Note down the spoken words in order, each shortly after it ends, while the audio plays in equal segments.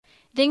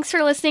Thanks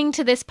for listening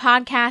to this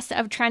podcast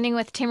of Trending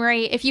with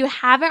Timmerie. If you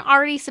haven't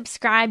already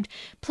subscribed,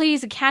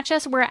 please catch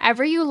us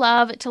wherever you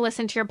love to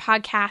listen to your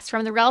podcast,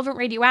 from the Relevant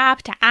Radio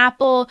app to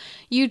Apple,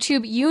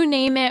 YouTube, you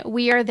name it,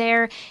 we are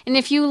there. And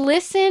if you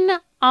listen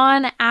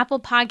on Apple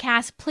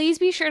Podcasts, please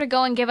be sure to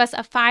go and give us a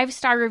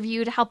 5-star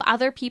review to help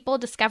other people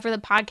discover the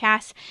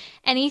podcast.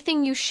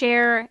 Anything you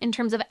share in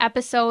terms of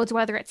episodes,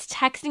 whether it's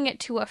texting it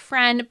to a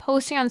friend,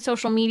 posting on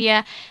social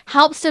media,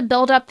 helps to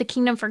build up the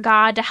kingdom for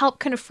God, to help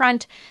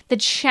confront the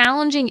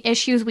challenging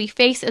issues we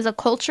face as a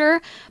culture,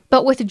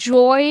 but with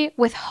joy,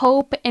 with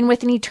hope, and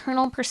with an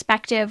eternal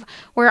perspective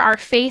where our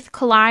faith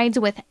collides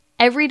with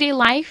everyday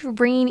life,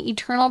 bringing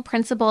eternal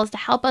principles to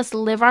help us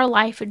live our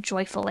life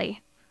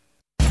joyfully.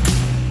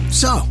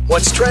 So,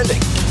 what's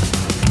trending?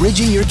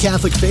 Bridging your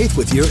Catholic faith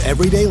with your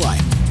everyday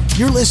life.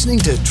 You're listening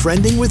to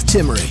Trending with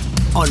Timmerie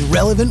on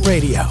Relevant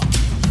Radio.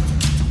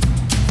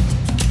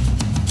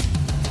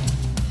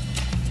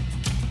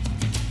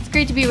 It's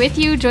great to be with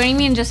you. Joining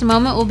me in just a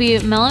moment will be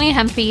Melanie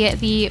Hempy,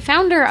 the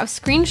founder of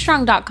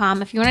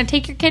ScreenStrong.com. If you want to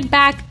take your kid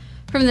back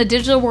from the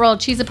digital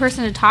world, she's the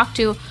person to talk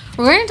to.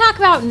 We're going to talk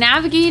about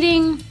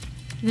navigating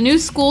the new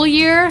school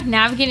year,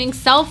 navigating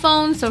cell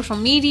phones, social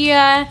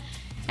media,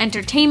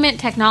 entertainment,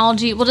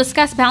 technology. We'll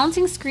discuss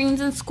balancing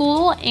screens in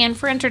school and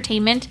for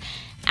entertainment.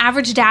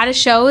 Average data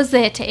shows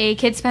that a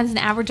kid spends an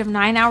average of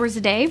 9 hours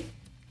a day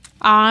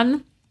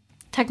on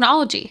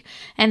technology,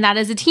 and that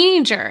is a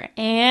teenager.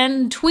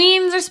 And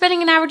tweens are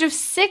spending an average of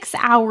 6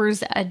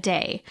 hours a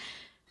day.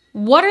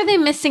 What are they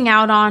missing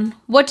out on?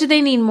 What do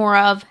they need more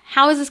of?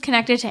 How is this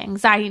connected to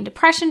anxiety and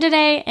depression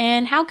today?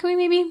 And how can we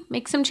maybe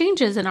make some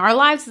changes in our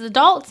lives as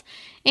adults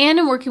and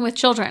in working with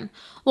children?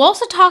 We'll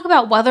also talk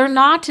about whether or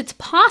not it's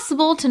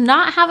possible to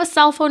not have a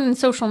cell phone and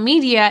social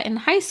media in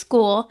high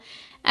school,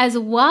 as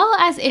well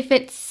as if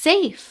it's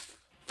safe,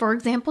 for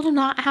example, to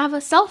not have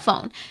a cell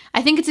phone.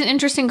 I think it's an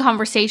interesting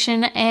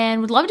conversation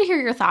and would love to hear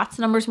your thoughts.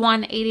 Numbers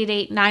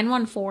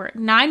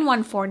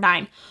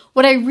 1-888-914-9149.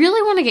 What I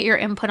really want to get your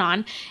input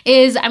on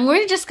is I'm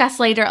going to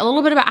discuss later a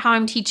little bit about how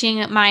I'm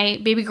teaching my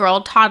baby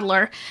girl,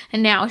 toddler,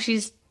 and now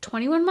she's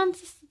 21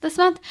 months this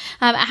month,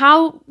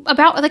 how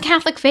about the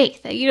Catholic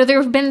faith. You know,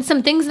 there have been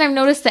some things that I've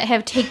noticed that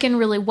have taken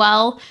really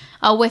well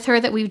with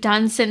her that we've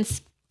done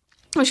since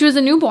she was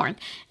a newborn.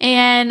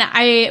 And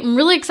I am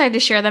really excited to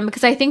share them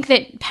because I think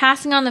that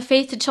passing on the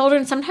faith to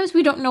children, sometimes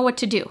we don't know what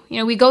to do. You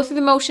know, we go through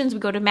the motions, we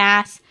go to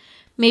mass,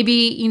 maybe,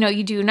 you know,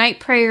 you do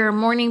night prayer or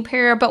morning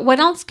prayer, but what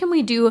else can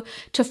we do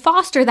to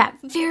foster that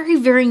very,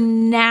 very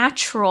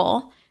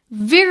natural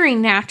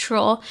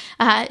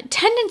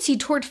tendency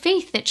toward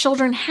faith that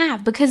children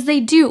have, because they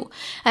do.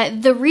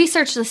 The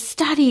research, the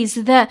studies,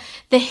 the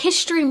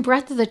history and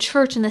breadth of the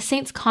church and the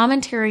saints'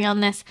 commentary on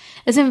this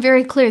isn't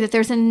very clear that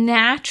there's a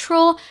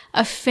natural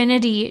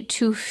affinity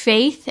to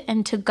faith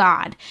and to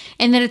God,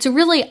 and that it's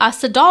really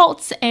us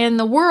adults and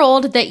the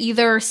world that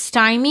either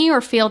stymie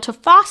or fail to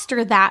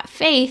foster that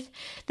faith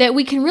that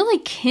we can really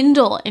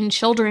kindle in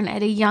children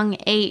at a young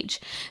age.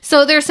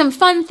 So there's some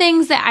fun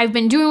things that I've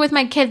been doing with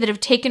my kid that have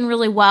taken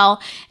really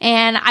well,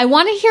 and I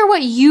want to hear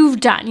what you've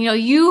done. You know,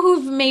 you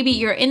who've maybe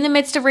you're in the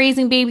midst of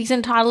raising babies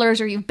and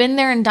toddlers, or you've been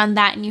there and done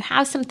that, and you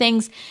have some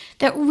things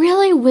that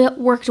really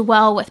worked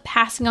well with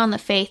passing on the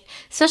faith,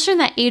 especially in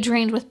that age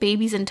range with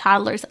babies and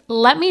toddlers.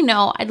 Let me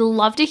know. I'd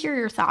love to hear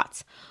your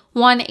thoughts.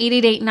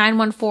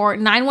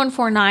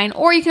 1-888-914-9149,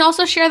 or you can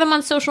also share them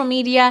on social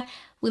media.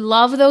 We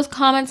love those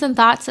comments and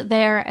thoughts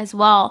there as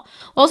well.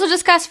 We'll also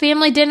discuss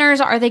family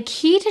dinners. Are they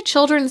key to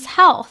children's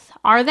health?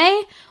 Are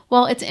they?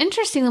 Well, it's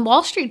interesting. The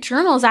Wall Street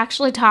Journal is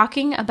actually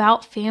talking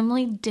about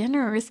family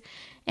dinners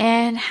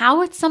and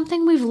how it's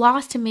something we've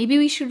lost and maybe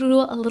we should do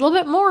a little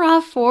bit more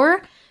of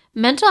for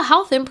mental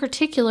health, in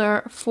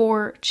particular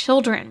for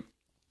children.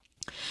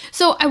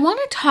 So I want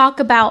to talk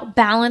about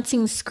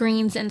balancing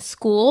screens in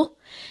school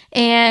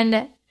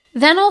and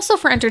then also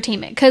for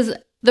entertainment, because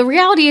the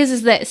reality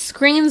is that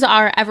screens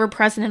are ever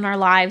present in our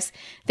lives.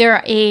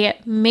 They're a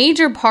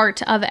major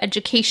part of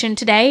education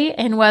today,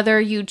 and whether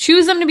you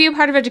choose them to be a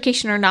part of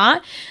education or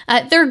not,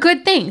 they're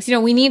good things. You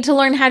know, we need to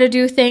learn how to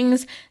do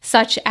things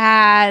such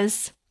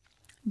as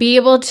be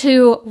able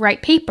to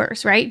write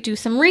papers, right? Do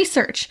some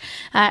research.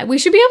 We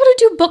should be able to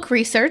do book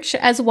research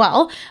as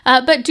well,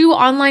 but do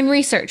online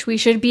research. We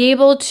should be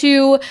able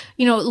to,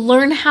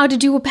 learn how to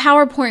do a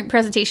PowerPoint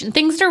presentation,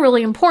 things that are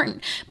really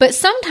important. But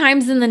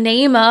sometimes in the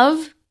name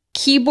of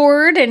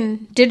keyboard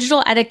and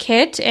digital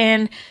etiquette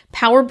and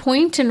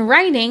PowerPoint and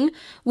writing,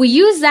 we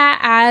use that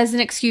as an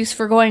excuse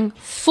for going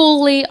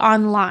fully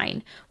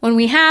online when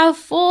we have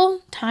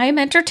full-time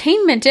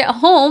entertainment at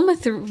home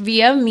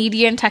via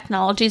media and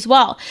technology as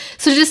well.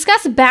 So to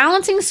discuss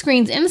balancing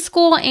screens in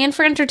school and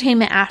for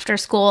entertainment after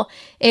school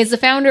is the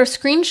founder of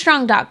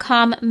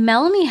ScreenStrong.com,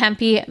 Melanie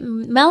Hempy.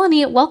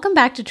 Melanie, welcome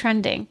back to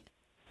Trending.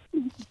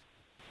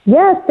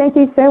 Yes, thank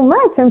you so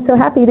much. I'm so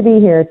happy to be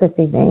here this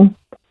evening.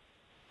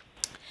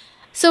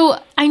 So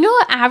I know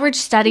average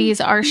studies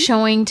are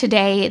showing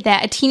today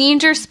that a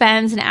teenager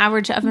spends an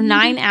average of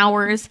 9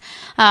 hours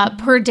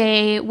per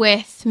day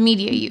with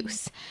media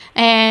use.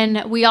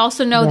 And we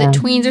also know that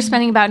tweens are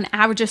spending about an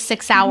average of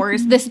 6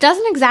 hours. This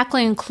doesn't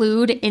exactly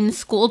include in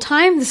school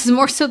time. This is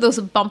more so those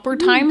bumper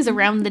times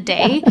around the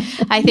day.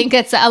 I think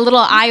it's a little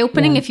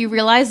eye-opening if you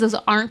realize those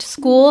aren't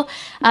school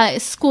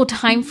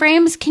time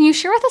frames. Can you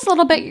share with us a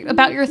little bit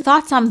about your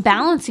thoughts on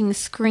balancing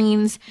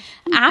screens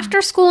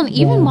after school and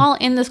even while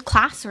in this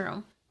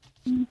classroom?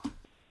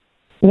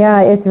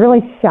 Yeah, it's really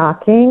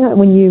shocking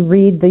when you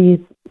read these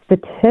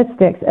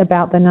statistics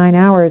about the 9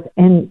 hours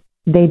and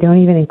they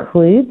don't even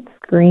include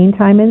screen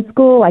time in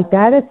school. Like,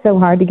 that is so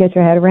hard to get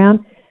your head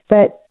around.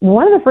 But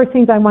one of the first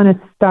things I want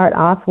to start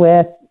off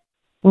with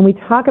when we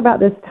talk about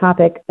this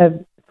topic of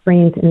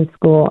screens in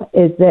school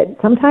is that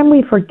sometimes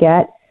we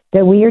forget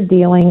that we are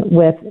dealing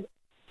with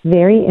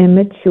very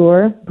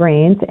immature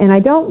brains. And I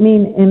don't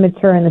mean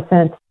immature in the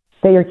sense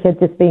that your kid's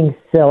just being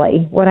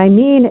silly. What I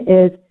mean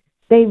is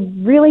they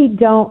really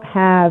don't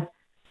have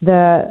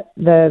the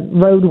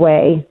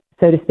roadway,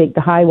 so to speak, the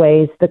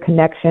highways, the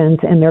connections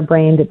in their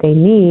brain that they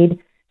need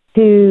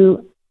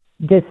to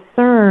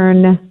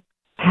discern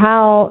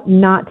how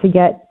not to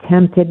get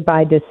tempted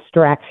by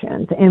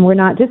distractions. And we're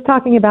not just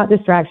talking about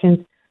distractions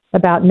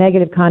about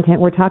negative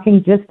content. We're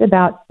talking just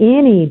about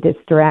any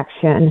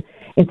distraction.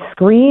 And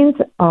screens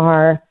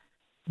are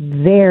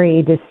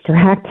very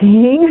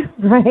distracting,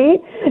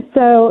 right?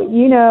 So,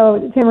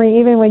 Timmerie,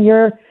 even when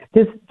you're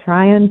just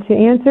trying to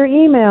answer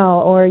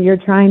email or you're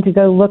trying to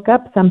go look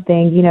up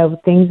something,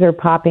 things are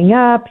popping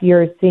up,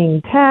 you're seeing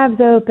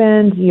tabs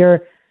opened, you're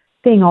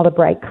seeing all the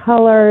bright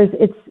colors.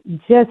 It's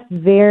just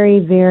very,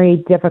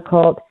 very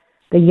difficult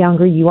the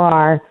younger you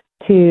are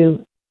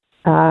to,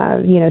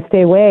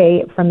 stay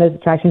away from those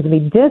distractions and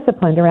be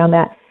disciplined around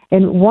that.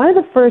 And one of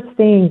the first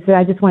things that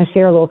I just want to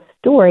share a little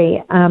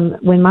story,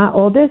 when my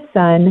oldest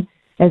son,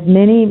 as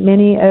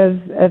many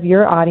of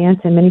your audience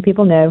and many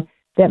people know,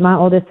 that my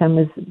oldest son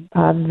was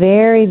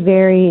very,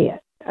 very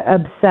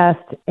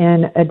obsessed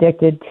and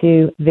addicted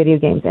to video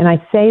games. And I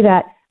say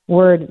that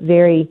word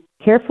very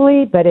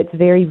carefully, but it's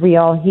very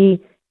real.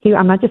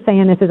 I'm not just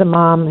saying this as a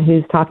mom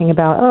who's talking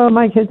about, oh,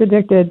 my kid's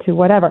addicted to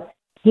whatever.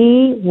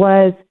 He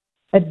was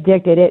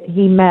addicted.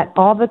 He met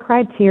all the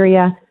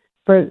criteria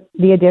for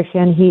the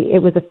addiction.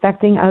 It was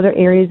affecting other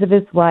areas of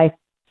his life.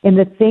 And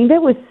the thing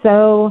that was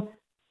so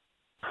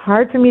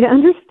hard for me to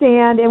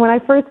understand, and when I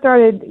first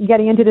started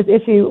getting into this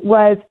issue,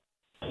 was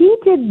he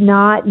did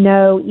not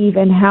know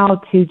even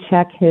how to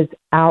check his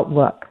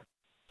Outlook.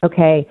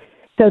 Okay,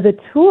 so the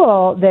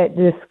tool that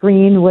the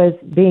screen was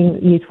being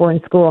used for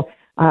in school,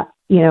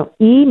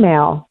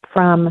 email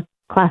from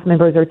class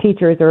members or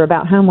teachers or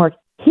about homework,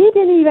 he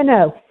didn't even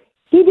know.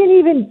 He didn't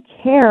even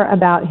care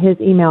about his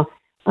email.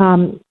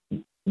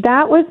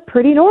 That was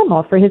pretty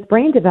normal for his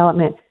brain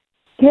development.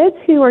 Kids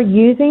who are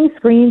using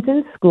screens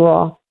in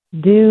school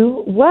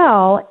do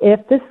well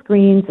if the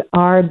screens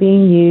are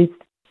being used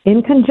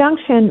in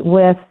conjunction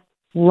with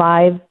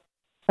live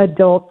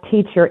adult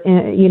teacher,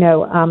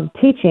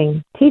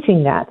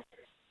 teaching that.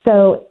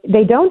 So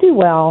they don't do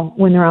well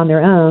when they're on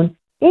their own.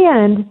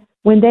 And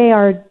when they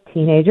are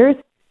teenagers,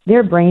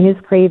 their brain is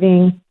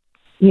craving,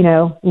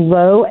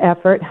 low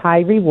effort,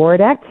 high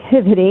reward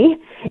activity.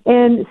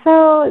 And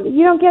so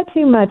you don't get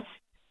too much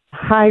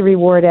high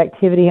reward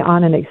activity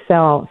on an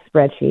Excel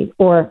spreadsheet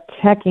or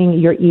checking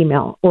your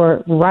email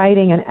or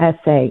writing an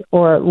essay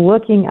or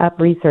looking up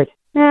research.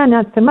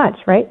 Not so much,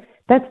 right?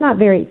 That's not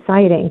very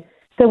exciting.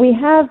 So we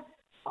have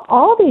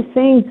all these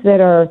things that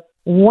are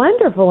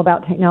wonderful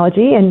about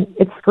technology, and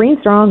it's Screen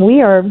Strong.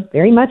 We are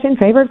very much in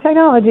favor of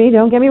technology.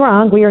 Don't get me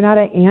wrong. We are not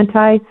an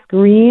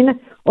anti-screen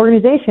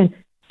organization.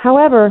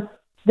 However,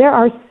 there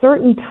are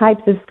certain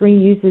types of screen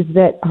uses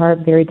that are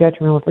very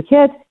detrimental for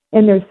kids,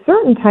 and there's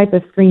certain type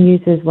of screen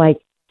uses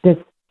like this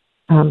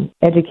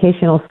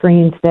educational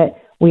screens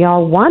that we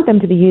all want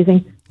them to be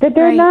using that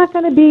they're not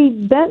going to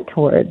be bent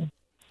toward.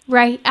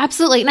 Right,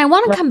 absolutely. And I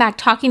want to come back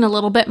talking a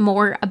little bit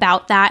more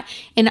about that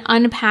and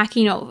unpack,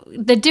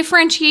 the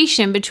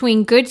differentiation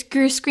between good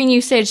screen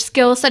usage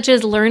skills such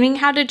as learning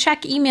how to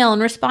check email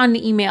and respond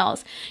to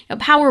emails,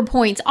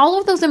 PowerPoints, all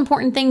of those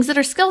important things that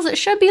are skills that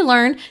should be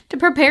learned to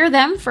prepare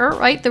them for,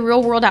 the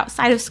real world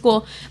outside of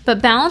school.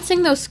 But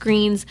balancing those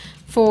screens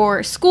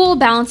for school,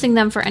 balancing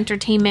them for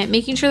entertainment,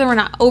 making sure that we're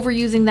not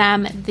overusing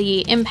them,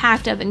 the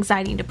impact of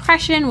anxiety and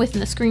depression within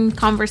the screen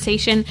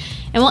conversation.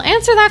 And we'll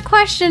answer that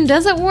question,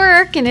 does it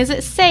work and is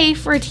it safe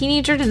for a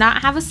teenager to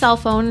not have a cell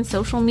phone and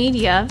social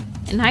media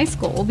in high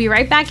school? We'll be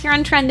right back here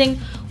on Trending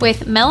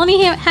with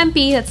Melanie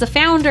Hempe, that's the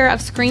founder of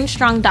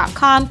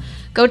ScreenStrong.com.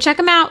 Go check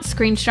them out,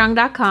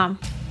 ScreenStrong.com.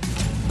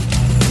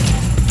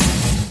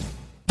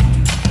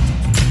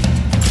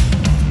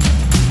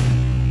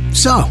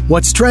 So,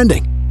 what's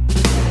trending?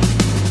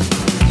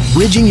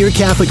 Bridging your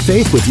Catholic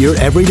faith with your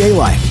everyday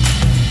life.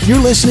 You're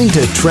listening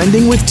to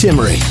Trending with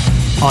Timmerie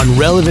on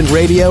Relevant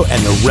Radio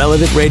and the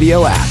Relevant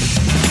Radio app.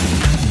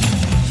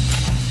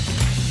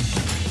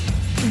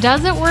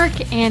 Does it work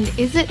and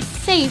is it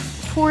safe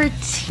for a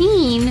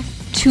teen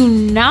to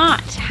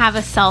not have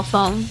a cell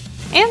phone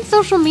and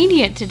social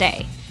media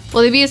today?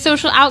 Will they be a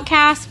social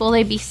outcast? Will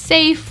they be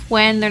safe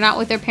when they're not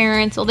with their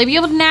parents? Will they be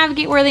able to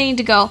navigate where they need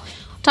to go?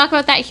 We'll talk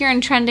about that here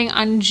in Trending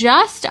on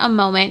just a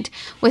moment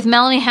with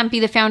Melanie Hempy,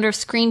 the founder of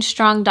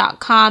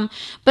ScreenStrong.com.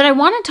 But I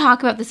want to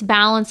talk about this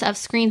balance of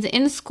screens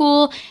in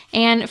school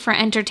and for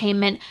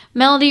entertainment.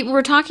 Melody,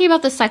 we're talking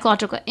about the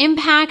psychological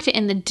impact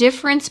and the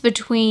difference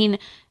between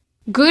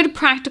good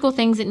practical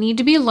things that need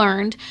to be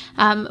learned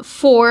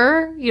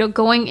for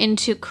going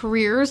into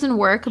careers and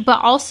work,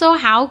 but also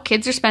how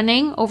kids are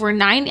spending over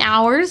 9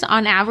 hours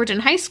on average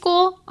in high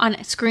school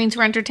on screens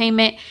for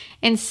entertainment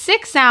and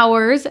 6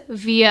 hours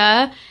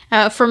via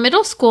for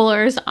middle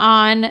schoolers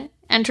on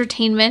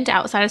entertainment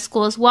outside of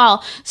school as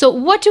well. So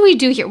what do we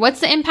do here? What's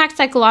the impact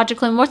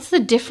psychologically, and what's the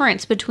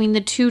difference between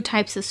the two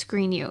types of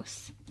screen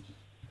use?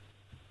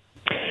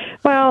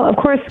 Well, of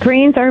course,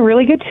 screens are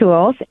really good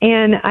tools,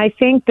 and I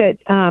think that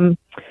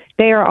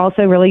they are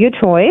also really good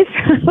toys,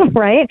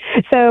 right?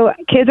 So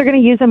kids are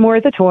going to use them more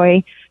as a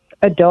toy.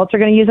 Adults are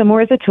going to use them more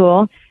as a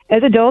tool.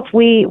 As adults,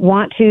 we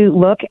want to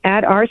look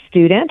at our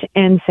student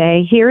and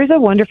say, here's a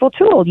wonderful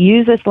tool.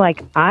 Use this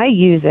like I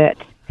use it.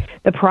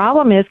 The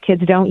problem is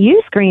kids don't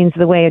use screens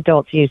the way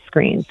adults use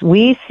screens.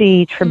 We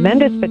see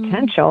tremendous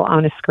potential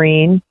on a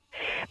screen,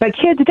 but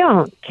kids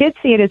don't. Kids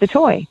see it as a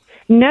toy.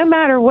 No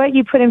matter what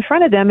you put in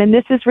front of them, and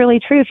this is really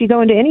true if you go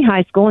into any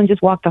high school and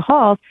just walk the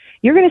halls,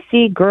 you're going to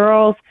see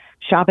girls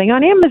shopping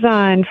on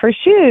Amazon for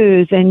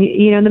shoes and,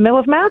 in the middle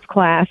of math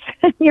class.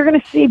 You're going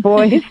to see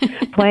boys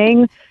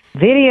playing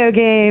video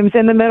games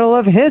in the middle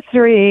of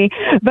history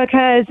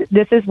because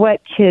this is what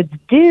kids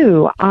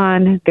do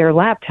on their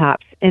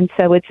laptops. And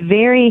so it's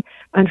very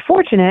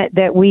unfortunate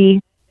that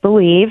we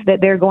believe that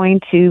they're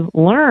going to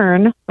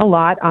learn a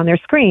lot on their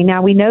screen.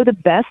 Now, we know the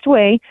best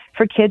way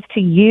for kids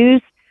to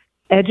use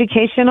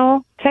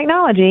educational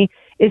technology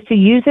is to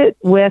use it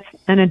with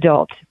an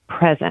adult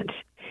present.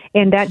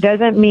 And that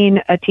doesn't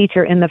mean a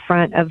teacher in the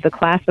front of the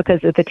class, because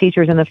if the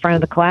teacher's in the front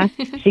of the class,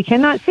 she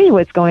cannot see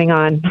what's going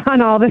on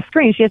all the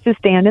screens. She has to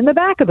stand in the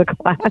back of the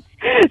class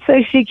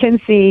so she can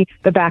see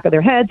the back of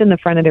their heads and the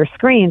front of their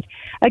screens.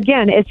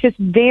 Again, it's just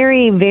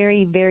very,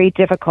 very, very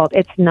difficult.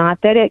 It's not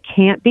that it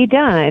can't be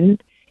done.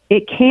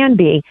 It can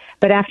be.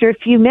 But after a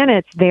few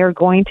minutes, they're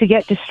going to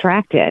get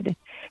distracted.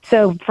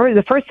 So for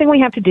the first thing we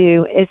have to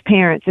do as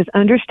parents is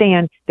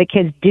understand that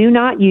kids do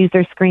not use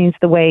their screens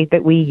the way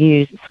that we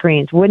use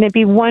screens. Wouldn't it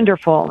be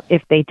wonderful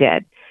if they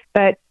did?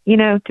 But,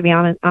 to be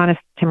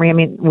honest,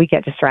 Timmerie, we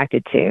get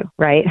distracted too,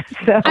 right?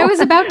 So I was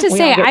about to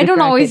say, I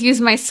don't always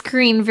use my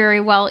screen very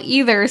well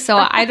either.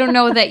 So I don't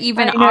know that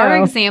even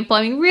our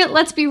example,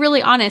 let's be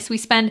really honest. We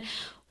spend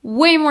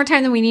way more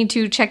time than we need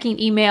to checking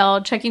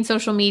email, checking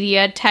social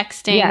media,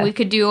 texting. Yes. We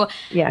could do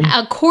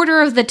a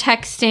quarter of the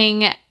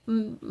texting,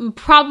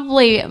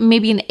 probably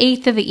maybe an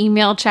eighth of the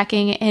email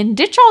checking, and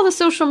ditch all the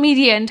social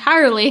media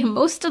entirely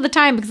most of the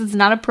time because it's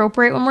not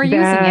appropriate when we're using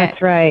it.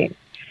 That's right.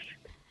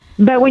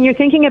 But when you're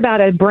thinking about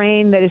a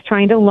brain that is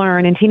trying to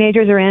learn, and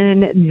teenagers are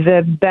in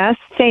the best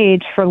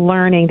stage for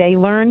learning, they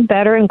learn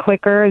better and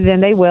quicker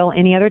than they will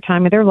any other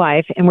time of their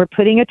life, and we're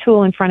putting a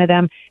tool in front of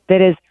them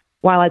that is,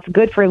 while it's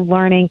good for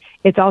learning,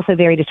 it's also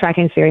very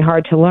distracting. It's very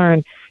hard to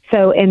learn.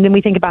 So, and then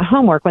we think about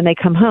homework when they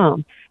come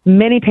home.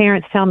 Many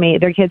parents tell me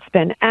their kids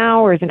spend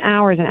hours and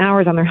hours and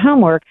hours on their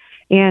homework.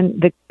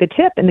 And the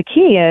tip and the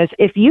key is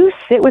if you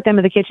sit with them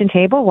at the kitchen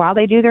table while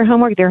they do their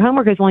homework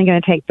is only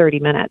going to take 30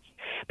 minutes.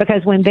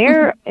 Because when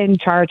they're in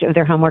charge of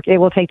their homework, it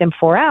will take them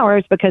 4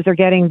 hours because they're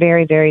getting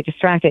very, very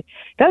distracted.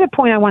 The other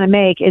point I want to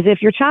make is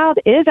if your child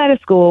is at a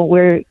school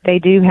where they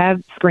do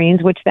have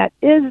screens, which that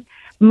is,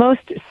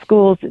 most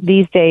schools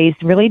these days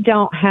really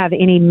don't have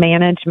any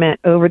management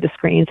over the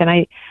screens. And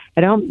I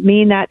don't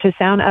mean that to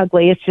sound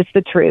ugly. It's just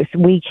the truth.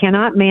 We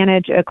cannot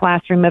manage a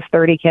classroom of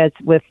 30 kids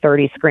with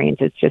 30 screens.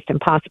 It's just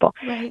impossible.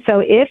 Right. So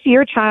if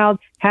your child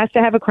has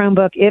to have a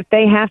Chromebook, if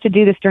they have to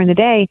do this during the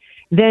day,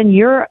 then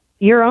your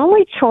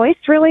only choice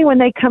really when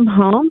they come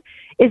home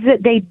is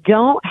that they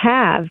don't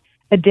have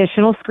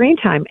additional screen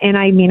time. And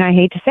I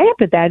hate to say it,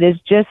 but that is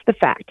just the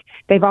fact.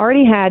 They've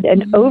already had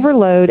an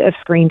overload of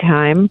screen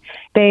time.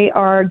 They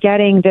are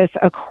getting this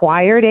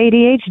acquired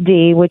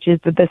ADHD, which is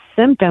the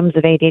symptoms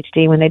of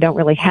ADHD when they don't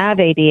really have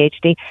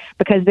ADHD,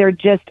 because they're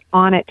just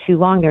on it too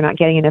long. They're not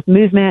getting enough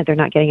movement. They're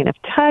not getting enough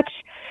touch.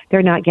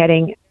 They're not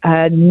getting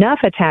enough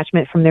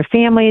attachment from their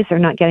families. They're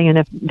not getting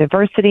enough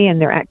diversity in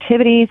their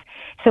activities.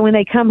 So when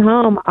they come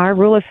home, our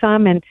rule of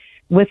thumb, and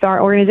with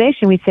our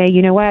organization, we say,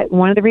 you know what,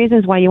 one of the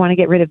reasons why you want to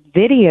get rid of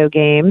video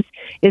games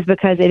is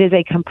because it is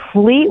a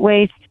complete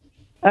waste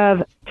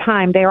of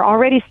time. They are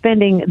already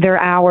spending their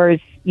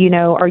hours,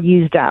 are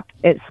used up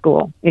at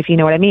school, if you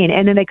know what I mean.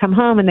 And then they come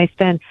home and they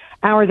spend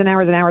hours and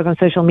hours and hours on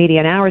social media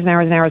and hours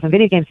on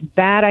video games.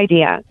 Bad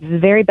idea. It's a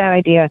very bad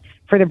idea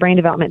for their brain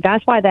development.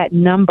 That's why that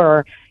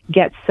number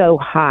gets so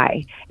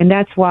high. And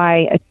that's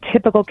why a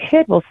typical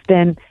kid will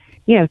spend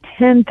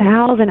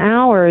 10,000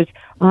 hours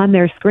on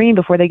their screen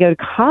before they go to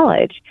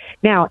college.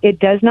 Now, it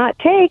does not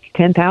take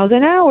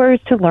 10,000 hours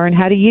to learn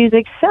how to use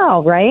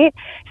Excel, right?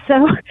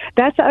 So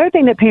that's the other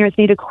thing that parents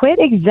need to quit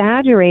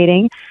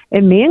exaggerating,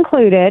 and me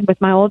included with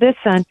my oldest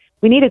son.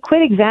 We need to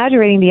quit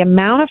exaggerating the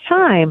amount of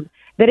time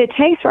that it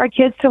takes for our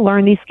kids to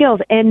learn these skills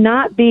and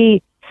not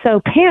be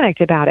so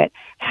panicked about it.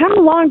 How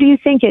long do you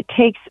think it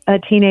takes a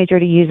teenager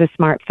to use a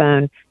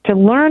smartphone? To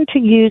learn to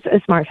use a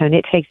smartphone,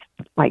 it takes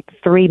like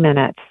 3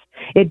 minutes.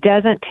 It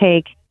doesn't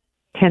take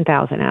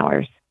 10,000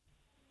 hours.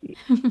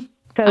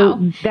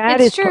 So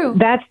that's true.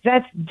 That's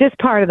just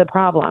part of the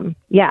problem.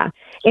 Yeah.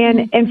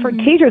 And for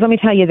teachers, let me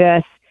tell you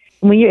this.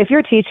 If you're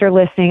a teacher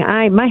listening,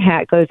 my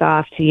hat goes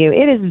off to you.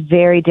 It is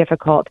very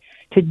difficult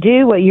to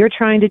do what you're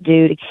trying to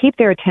do, to keep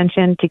their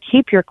attention, to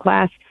keep your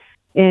class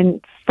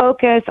in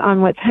focus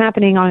on what's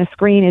happening on a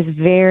screen is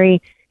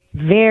very,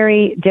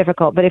 very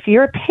difficult. But if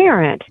you're a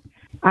parent,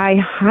 I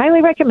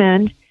highly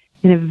recommend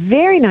in a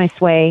very nice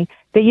way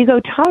that you go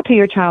talk to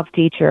your child's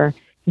teacher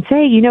and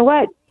say, you know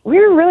what,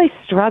 we're really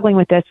struggling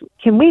with this.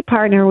 Can we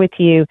partner with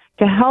you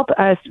to help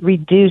us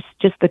reduce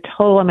just the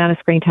total amount of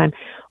screen time?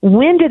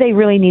 When do they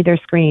really need their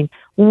screen?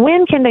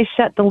 When can they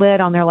shut the lid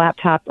on their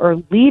laptop or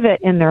leave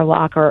it in their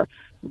locker,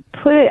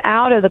 put it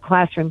out of the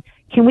classroom?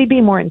 Can we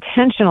be more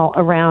intentional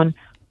around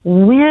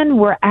when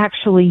we're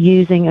actually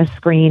using a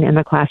screen in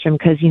the classroom?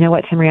 Because you know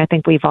what, Timmerie, I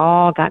think we've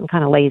all gotten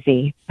kind of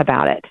lazy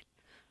about it,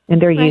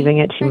 and they're using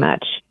it too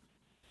much.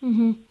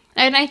 Mm-hmm.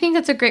 And I think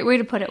that's a great way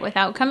to put it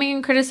without coming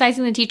and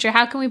criticizing the teacher.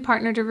 How can we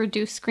partner to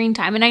reduce screen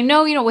time? And I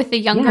know, with the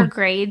younger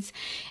grades,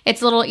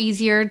 it's a little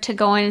easier to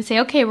go in and say,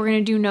 okay, we're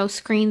going to do no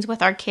screens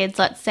with our kids,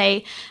 let's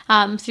say,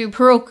 through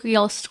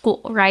parochial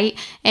school, right?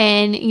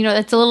 And,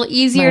 it's a little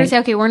easier to say,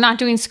 okay, we're not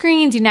doing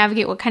screens. You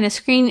navigate what kind of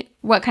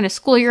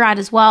school you're at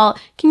as well,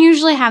 can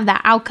usually have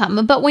that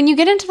outcome. But when you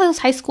get into those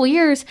high school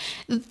years,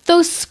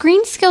 those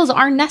screen skills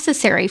are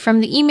necessary,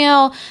 from the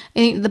email,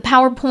 the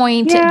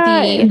PowerPoint,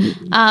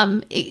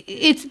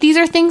 these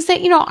are things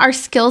that, are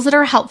skills that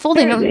are helpful.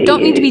 They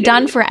don't need to be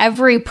done for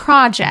every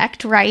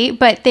project, right?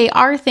 But they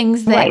are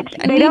things that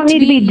they don't need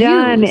to be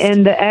done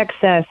in the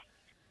excess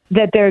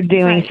that they're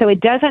doing. Right. So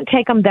it doesn't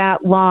take them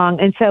that long.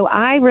 And so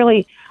I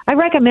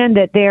recommend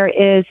that there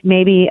is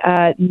maybe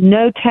a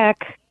no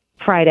tech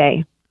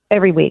Friday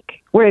every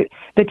week, where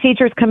the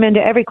teachers come into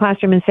every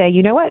classroom and say,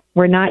 you know what,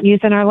 we're not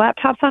using our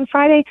laptops on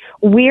Friday.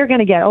 We're going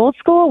to get old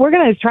school. We're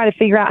going to try to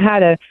figure out how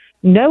to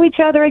know each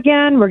other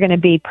again. We're going to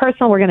be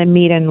personal. We're going to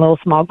meet in a little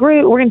small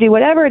group. We're going to do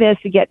whatever it is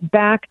to get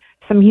back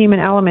some human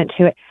element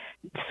to it.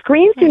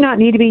 Screens do not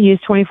need to be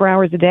used 24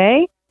 hours a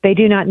day. They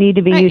do not need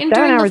to be used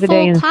 7 hours a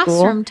day in school.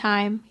 Classroom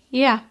time.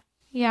 Yeah.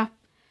 And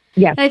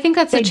I think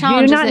that's a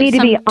challenge. They do not need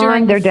to be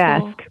on their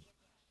desk.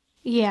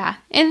 Yeah.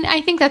 And I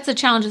think that's the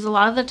challenge, is a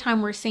lot of the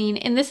time we're seeing,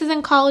 and this is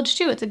in college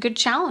too, it's a good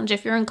challenge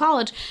if you're in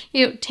college,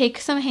 take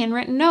some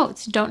handwritten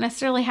notes. Don't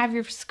necessarily have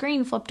your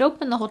screen flipped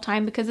open the whole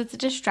time, because it's a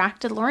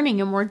distracted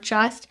learning and we're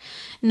just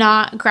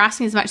not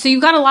grasping as much. So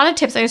you've got a lot of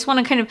tips. I just want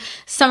to kind of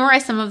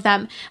summarize some of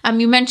them.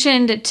 You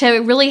mentioned to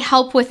really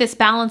help with this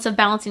balance of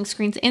balancing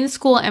screens in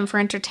school and for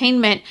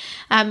entertainment.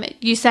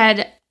 You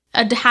said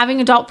having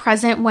adult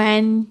present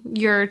when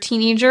your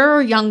teenager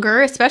or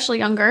younger, especially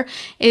younger,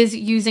 is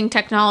using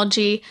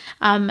technology.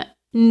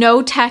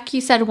 No tech, you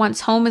said,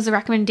 once home is a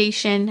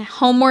recommendation.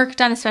 Homework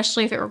done,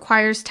 especially if it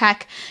requires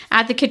tech,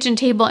 at the kitchen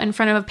table in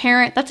front of a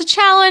parent. That's a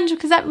challenge,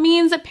 because that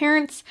means that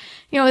parents,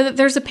 that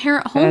there's a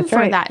parent home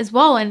for that as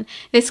well. And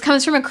this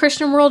comes from a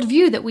Christian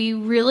worldview that we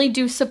really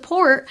do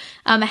support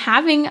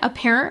having a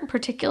parent,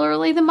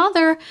 particularly the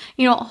mother,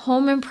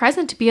 home and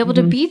present, to be able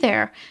to be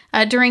there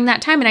during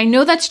that time. And I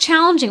know that's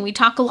challenging. We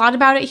talk a lot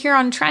about it here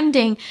on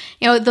Trending,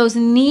 those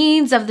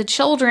needs of the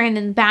children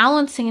and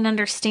balancing and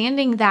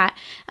understanding that.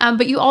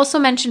 But you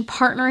also mentioned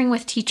partnering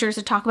with teachers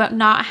to talk about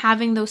not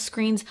having those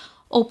screens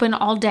open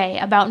all day,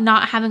 about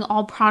not having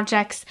all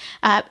projects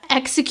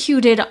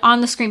executed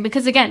on the screen.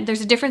 Because again,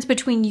 there's a difference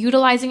between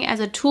utilizing it as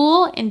a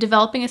tool and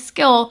developing a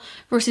skill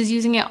versus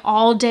using it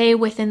all day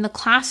within the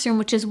classroom,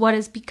 which is what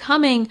is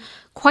becoming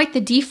quite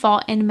the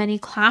default in many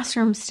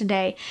classrooms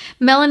today.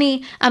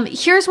 Melanie,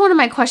 here's one of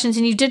my questions,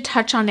 and you did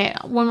touch on it.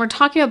 When we're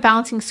talking about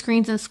balancing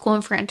screens in school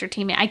and for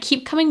entertainment, I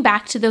keep coming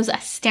back to those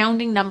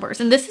astounding numbers,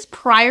 and this is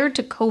prior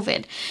to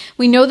COVID.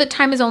 We know that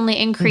time has only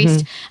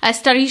increased.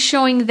 Studies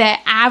showing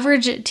that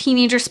average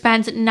teenager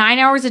spends 9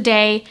 hours a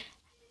day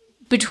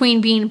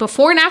between being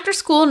before and after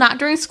school, not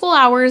during school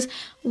hours,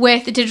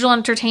 with digital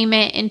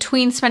entertainment, and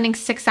tween spending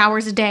 6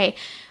 hours a day.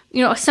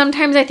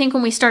 Sometimes I think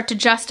when we start to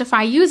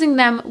justify using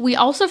them, we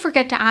also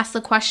forget to ask the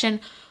question,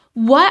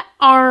 what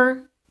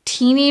are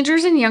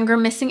teenagers and younger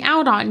missing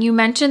out on? You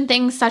mentioned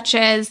things such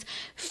as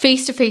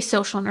face-to-face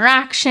social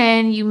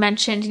interaction. You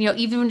mentioned,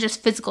 even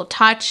just physical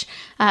touch.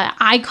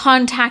 Eye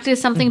contact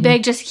is something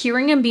big, just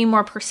hearing and being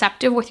more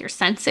perceptive with your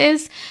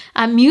senses.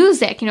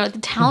 Music, the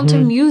talent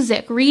of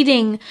music,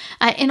 reading,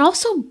 and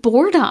also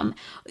boredom.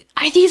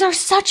 These are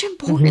such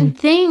important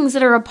things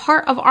that are a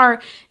part of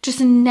our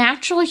just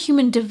natural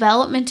human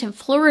development and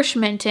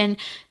flourishment, and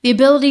the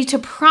ability to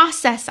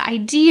process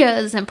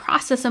ideas and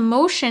process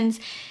emotions.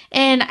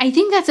 And I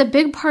think that's a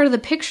big part of the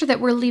picture that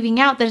we're leaving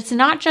out, that it's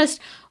not just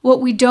what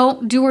we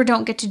don't do or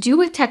don't get to do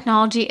with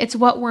technology, it's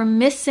what we're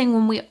missing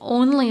when we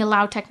only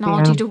allow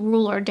technology to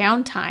rule our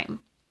downtime.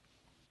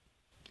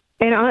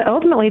 And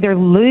ultimately, they're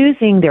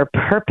losing their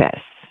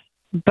purpose,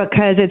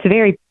 because it's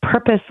very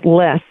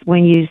purposeless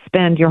when you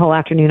spend your whole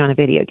afternoon on a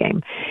video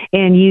game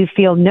and you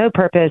feel no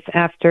purpose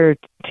after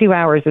 2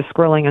 hours of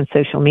scrolling on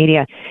social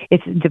media.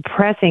 It's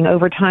depressing.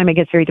 Over time, it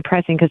gets very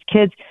depressing because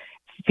kids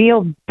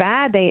feel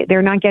bad.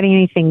 They're not getting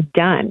anything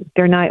done.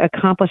 They're not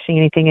accomplishing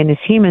anything. And as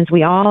humans,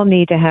 we all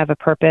need to have a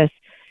purpose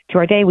to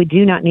our day. We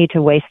do not need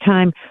to waste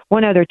time.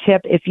 One other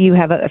tip, if you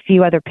have a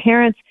few other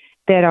parents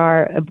that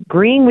are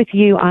agreeing with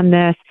you on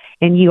this,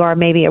 and you are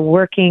maybe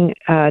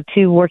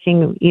two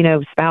working,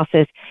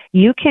 spouses,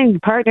 you can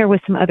partner with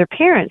some other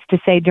parents to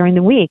say during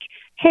the week,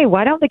 hey,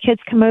 why don't the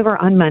kids come over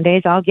on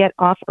Mondays? I'll get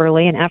off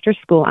early, and after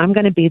school, I'm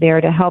going to be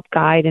there to help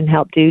guide and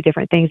help do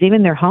different things,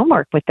 even their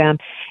homework with them.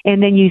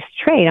 And then you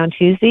trade. On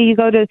Tuesday, you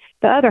go to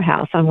the other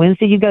house. On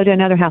Wednesday, you go to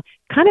another house.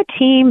 Kind of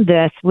team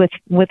this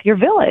with your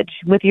village,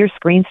 with your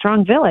Screen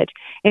Strong village,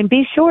 and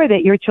be sure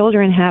that your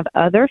children have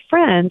other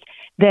friends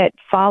that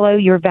follow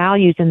your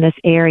values in this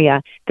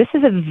area. This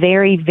is a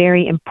very,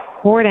 very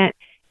important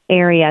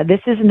area.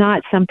 This is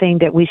not something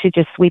that we should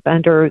just sweep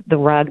under the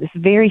rug. This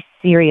is very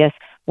serious.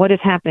 What is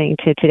happening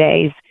to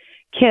today's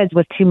kids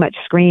with too much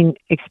screen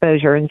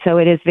exposure. And so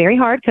it is very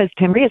hard because,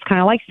 Timmy, it's kind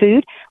of like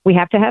food. We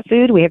have to have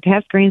food. We have to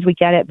have screens. We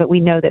get it. But we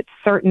know that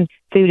certain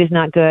food is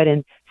not good,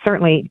 and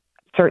certainly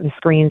certain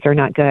screens are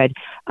not good.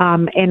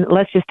 And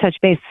let's just touch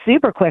base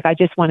super quick. I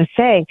just want to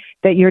say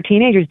that your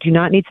teenagers do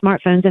not need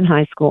smartphones in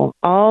high school.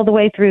 All the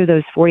way through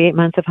those 48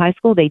 months of high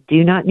school, they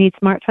do not need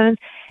smartphones.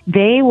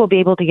 They will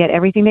be able to get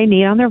everything they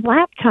need on their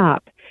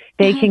laptop.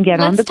 They can get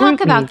on the group meets. Let's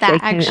talk about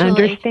that, they can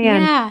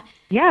understand.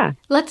 Yeah.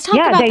 Let's talk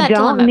about that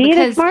dilemma. They don't need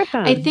a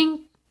smartphone.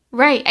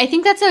 I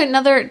think that's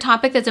another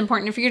topic that's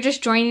important. If you're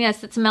just joining us,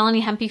 that's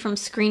Melanie Hempy from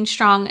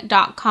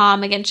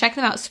ScreenStrong.com. Again, check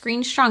them out,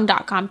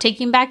 ScreenStrong.com.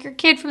 Taking back your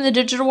kid from the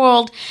digital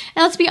world.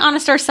 And let's be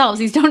honest ourselves.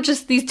 These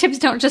tips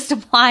don't just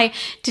apply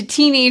to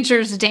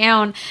teenagers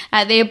down.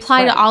 They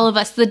apply to all of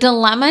us. The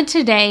dilemma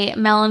today,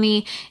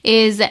 Melanie,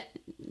 is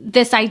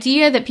this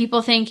idea that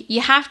people think you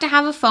have to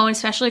have a phone,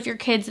 especially if your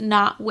kid's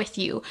not with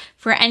you,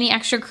 for any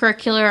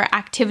extracurricular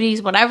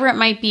activities, whatever it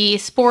might be,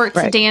 sports,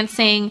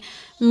 dancing,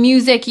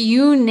 music,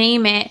 you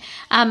name it.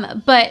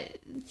 But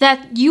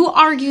that you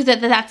argue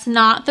that that's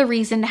not the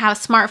reason to have a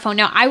smartphone.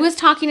 Now, I was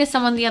talking to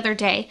someone the other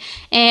day,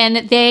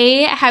 and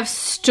they have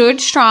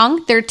stood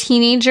strong. Their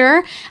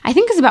teenager, I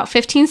think, is about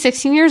 15,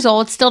 16 years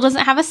old, still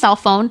doesn't have a cell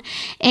phone.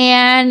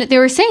 And they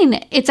were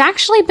saying it's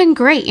actually been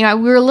great. We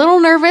were a little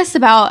nervous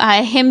about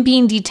him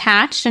being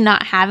detached and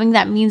not having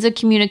that means of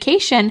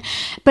communication.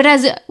 But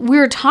as we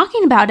were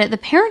talking about it, the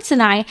parents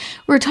and I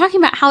were talking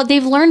about how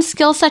they've learned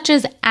skills such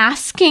as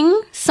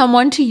asking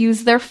someone to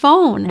use their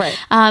phone,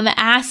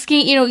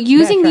 asking,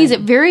 using these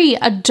very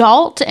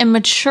adult and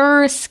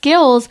mature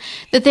skills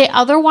that they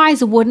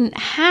otherwise wouldn't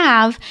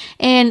have.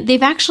 And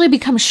they've actually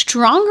become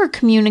stronger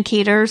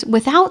communicators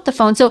without the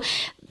phone. So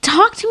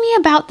talk to me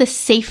about the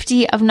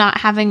safety of not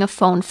having a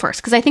phone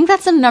first, because I think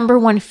that's the number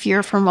one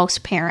fear for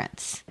most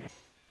parents.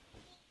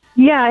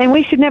 Yeah, and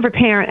we should never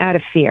parent out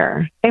of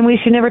fear. And we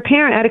should never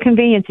parent out of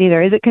convenience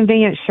either. Is it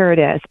convenient? Sure it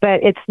is.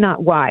 But it's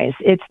not wise.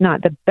 It's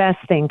not the best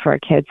thing for our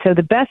kids. So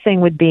the best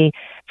thing would be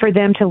for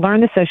them to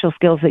learn the social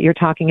skills that you're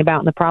talking about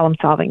and the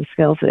problem-solving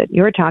skills that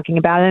you're talking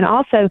about, and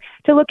also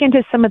to look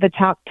into some of the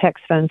talk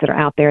text phones that are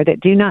out there that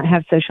do not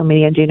have social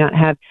media and do not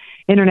have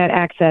internet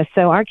access.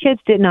 So our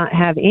kids did not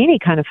have any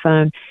kind of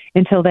phone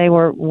until they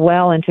were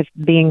well into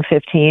being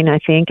 15, I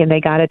think, and they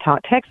got a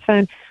talk text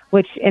phone,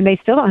 and they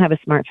still don't have a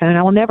smartphone.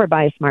 I will never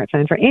buy a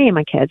smartphone for any of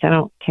my kids. I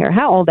don't care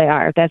how old they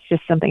are. That's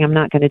just something I'm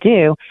not going to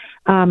do.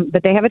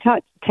 But they have a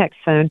talk text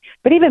phone.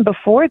 But even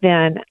before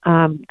then,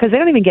 because they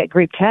don't even get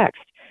group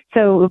text.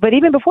 But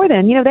even before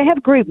then, they have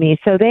GroupMe.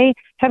 So they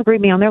have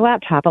GroupMe on their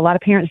laptop. A lot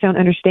of parents don't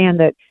understand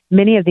that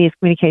many of these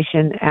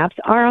communication apps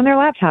are on their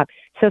laptop.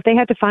 So if they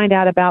have to find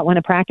out about when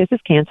a practice is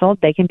canceled,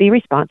 they can be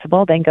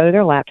responsible. They can go to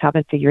their laptop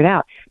and figure it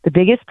out. The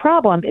biggest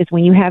problem is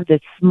when you have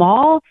this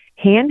small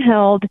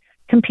handheld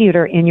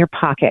computer in your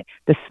pocket.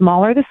 The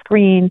smaller the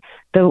screen,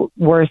 the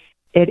worse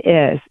it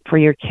is for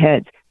your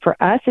kids. For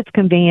us, it's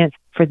convenience.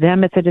 For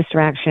them, it's a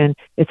distraction.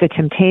 It's a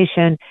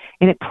temptation,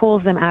 and it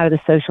pulls them out of the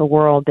social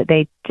world that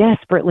they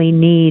desperately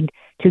need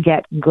to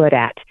get good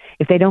at.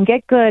 If they don't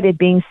get good at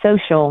being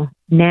social,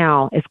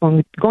 now is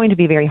going to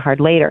be very hard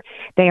later.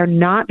 They are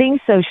not being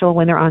social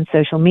when they're on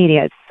social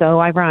media. It's so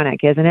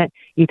ironic, isn't it?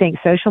 You think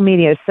social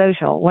media is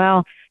social.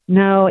 Well,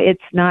 no,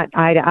 it's not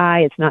eye to eye.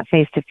 It's not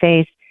face to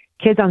face.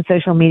 Kids on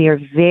social media are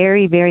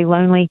very, very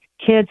lonely.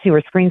 Kids who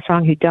are screen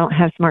strong, who don't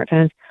have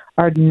smartphones,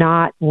 are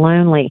not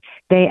lonely.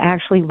 They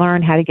actually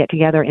learn how to get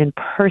together in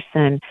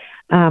person.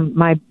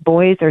 My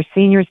boys are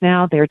seniors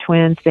now. They're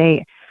twins.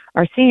 They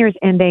are seniors,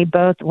 and they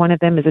both, one of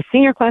them is a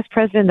senior class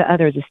president, the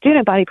other is a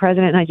student body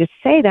president. And I just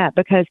say that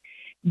because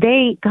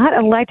they got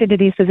elected to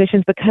these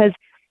positions because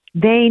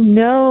they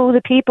know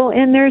the people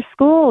in their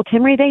school.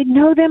 Timmerie, they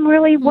know them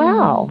really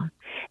well.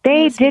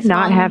 They did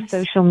not have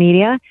social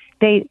media.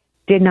 They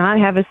did not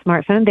have a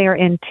smartphone. They are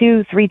in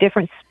 2-3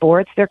 different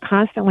sports. They're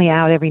constantly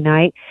out every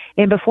night.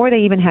 And before they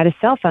even had a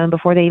cell phone,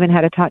 before they even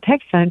had a talk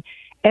text phone,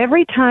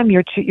 every time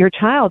your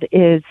child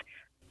is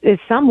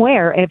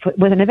somewhere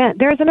with an event,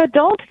 there's an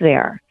adult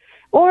there,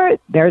 or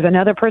there's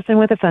another person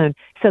with a phone.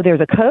 So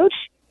there's a coach,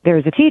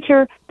 there's a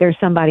teacher, there's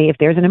somebody. If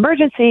there's an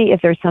emergency,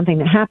 if there's something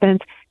that happens,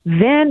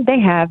 then they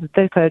have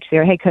the coach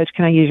there. Hey, coach,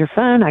 can I use your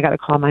phone? I got to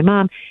call my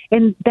mom.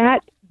 And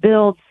that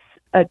builds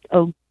a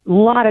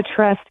lot of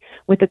trust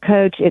with the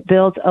coach. It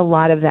builds a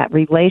lot of that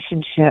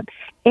relationship.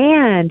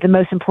 And the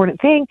most important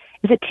thing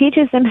is it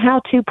teaches them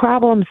how to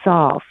problem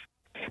solve.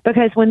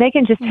 Because when they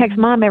can just text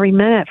mom every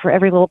minute for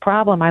every little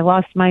problem, I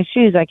lost my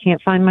shoes, I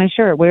can't find my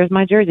shirt, where's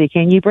my jersey,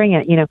 can you bring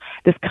it? You know,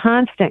 this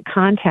constant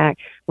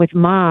contact with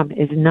mom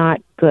is not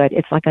good.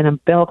 It's like an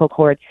umbilical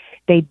cord.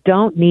 They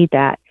don't need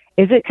that.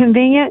 Is it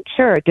convenient?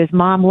 Sure. Does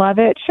mom love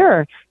it?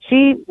 Sure.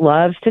 She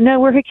loves to know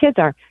where her kids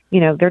are.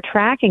 You know, they're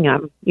tracking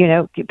them. You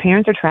know,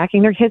 parents are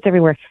tracking their kids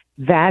everywhere.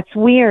 That's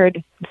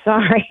weird.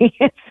 Sorry.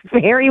 It's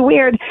very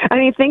weird. I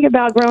mean, think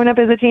about growing up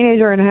as a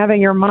teenager and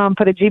having your mom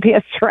put a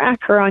GPS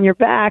tracker on your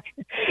back.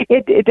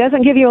 It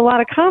doesn't give you a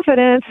lot of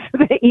confidence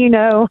that you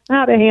know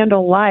how to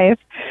handle life.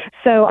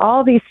 So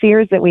all these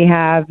fears that we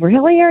have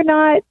really are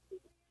not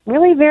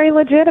really very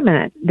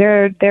legitimate.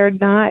 They're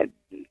not,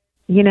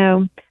 you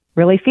know,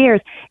 really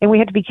fears. And we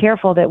have to be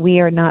careful that we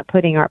are not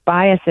putting our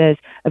biases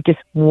of just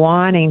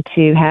wanting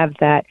to have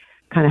that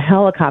kind of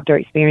helicopter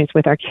experience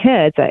with our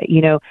kids.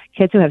 You know,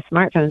 kids who have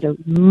smartphones are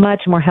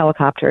much more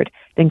helicoptered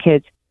than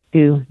kids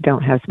who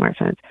don't have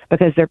smartphones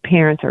because their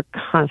parents are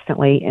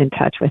constantly in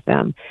touch with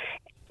them.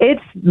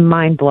 It's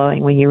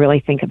mind-blowing when you really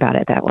think about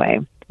it that way.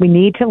 We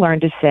need to learn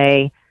to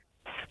say,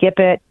 skip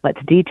it, let's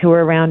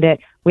detour around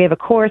it. We have a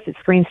course at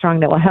Screen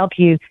Strong that will help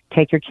you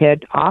take your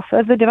kid off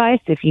of the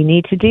device if you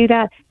need to do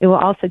that. It will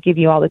also give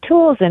you all the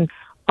tools and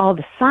all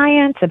the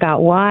science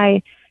about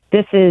why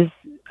this is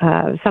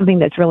something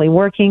that's really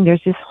working.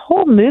 There's this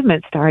whole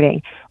movement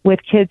starting with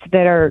kids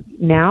that are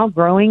now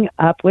growing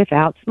up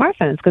without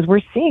smartphones because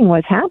we're seeing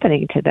what's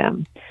happening to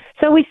them.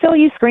 So we still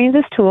use screens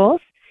as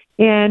tools,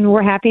 and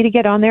we're happy to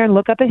get on there and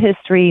look up a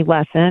history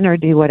lesson or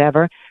do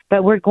whatever,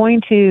 but we're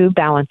going to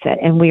balance it,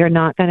 and we are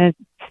not going to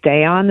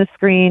stay on the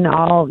screen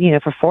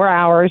for 4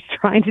 hours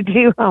trying to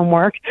do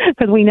homework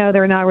because we know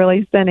they're not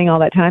really spending all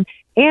that time.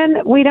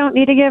 And we don't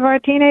need to give our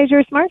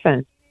teenagers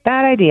smartphones.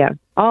 Bad idea.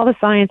 All the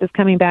science is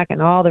coming back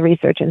and all the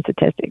research and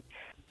statistics.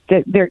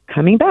 They're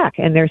coming back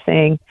and they're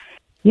saying,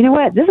 you know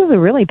what, this is a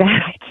really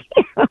bad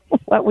idea,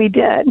 what we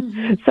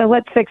did. So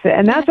let's fix it.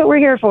 And that's what we're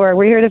here for.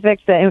 We're here to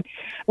fix it. And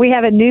we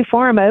have a new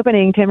forum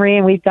opening, Timmerie,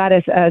 and we've got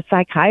a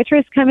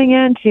psychiatrist coming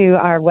in to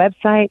our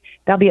website.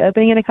 They'll be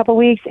opening in a couple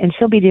weeks, and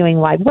she'll be doing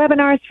live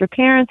webinars for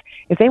parents.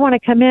 If they want to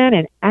come in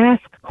and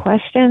ask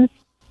questions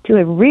to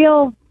a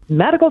real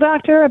medical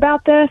doctor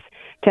about this,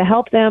 to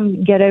help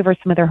them get over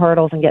some of their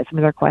hurdles and get some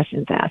of their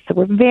questions asked. So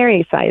we're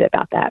very excited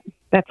about that.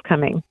 That's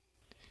coming.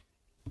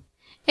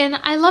 And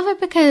I love it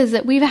because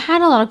we've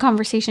had a lot of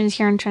conversations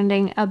here in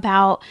Trending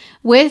about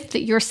with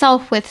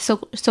yourself, with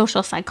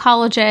social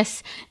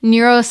psychologists,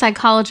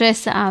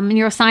 neuropsychologists,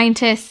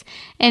 neuroscientists.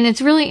 And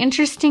it's really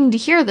interesting to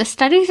hear the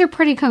studies are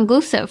pretty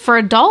conclusive. For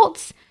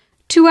adults,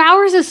 2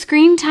 hours of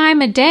screen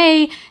time a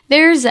day,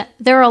 there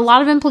are a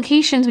lot of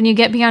implications when you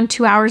get beyond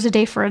 2 hours a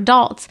day for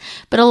adults.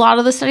 But a lot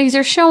of the studies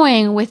are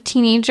showing with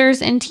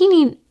teenagers and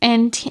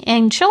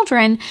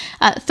children,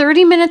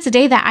 30 minutes a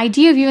day, that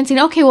idea of even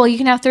saying, okay, well, you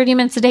can have 30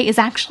 minutes a day is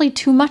actually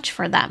too much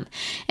for them.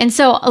 And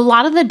so a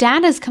lot of the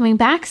data is coming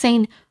back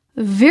saying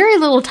very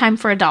little time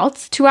for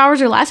adults, 2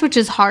 hours or less, which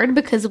is hard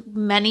because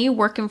many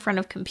work in front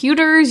of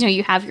computers. You know,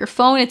 you have your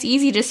phone. It's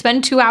easy to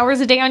spend 2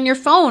 hours a day on your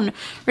phone,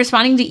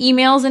 responding to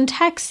emails and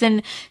texts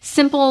and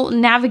simple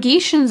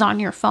navigations on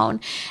your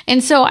phone.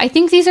 And so I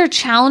think these are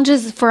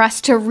challenges for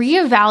us to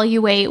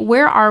reevaluate.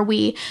 Where are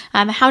we?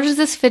 How does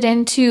this fit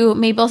into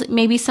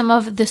maybe some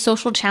of the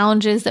social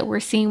challenges that we're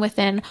seeing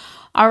within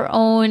our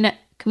own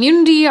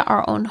community,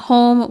 our own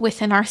home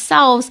within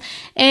ourselves,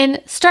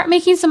 and start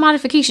making some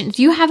modifications.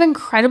 You have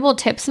incredible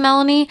tips,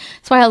 Melanie.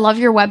 That's why I love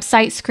your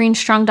website,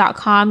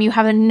 screenstrong.com. You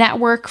have a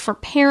network for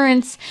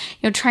parents,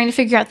 trying to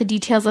figure out the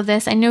details of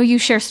this. I know you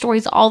share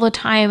stories all the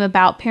time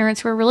about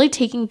parents who are really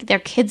taking their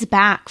kids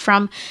back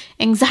from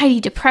anxiety,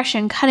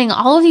 depression, cutting,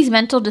 all of these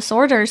mental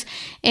disorders.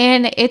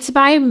 And it's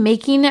by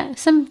making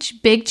some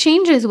big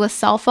changes with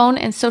cell phone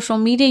and social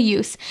media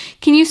use.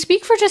 Can you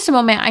speak for just a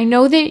moment? I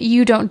know that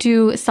you don't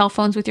do cell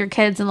phones with your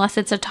kids unless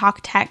it's a talk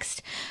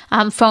text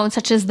phone,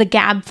 such as the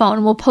Gab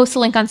phone. We'll post a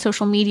link on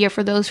social media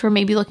for those who are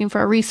maybe looking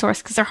for a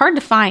resource because they're hard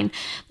to find.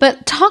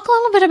 But talk a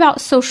little bit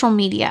about social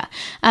media.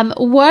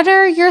 What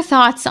are your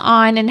thoughts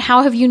on and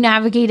how have you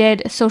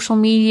navigated social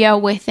media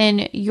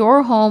within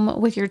your home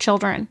with your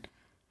children?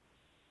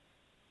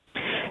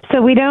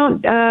 So we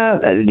don't,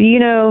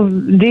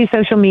 do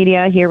social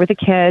media here with the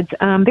kids.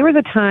 There was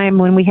a time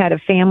when we had a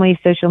family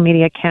social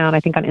media account,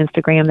 I think on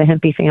Instagram, the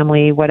Hempy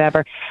family,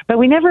 whatever. But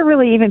we never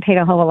really even paid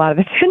a whole lot of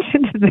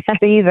attention to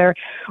that either.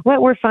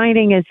 What we're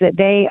finding is that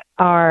they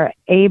are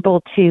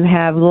able to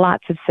have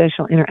lots of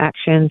social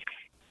interactions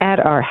at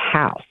our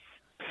house.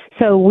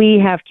 So we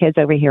have kids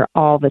over here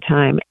all the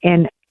time.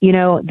 And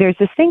there's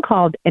this thing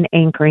called an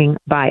anchoring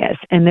bias,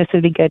 and this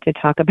would be good to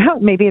talk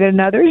about maybe at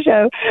another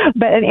show,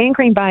 but an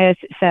anchoring bias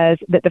says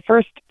that the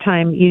first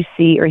time you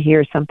see or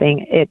hear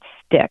something, it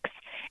sticks.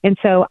 And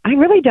so I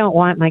really don't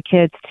want my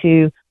kids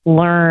to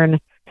learn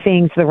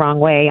things the wrong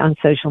way on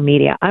social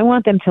media. I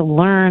want them to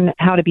learn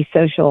how to be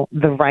social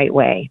the right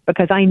way,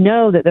 because I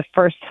know that the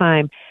first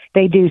time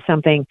they do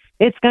something,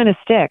 it's going to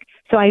stick.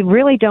 So I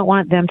really don't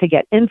want them to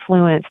get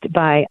influenced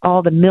by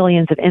all the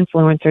millions of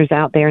influencers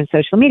out there in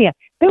social media.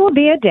 There will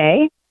be a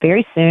day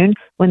very soon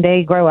when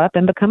they grow up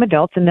and become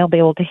adults and they'll be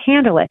able to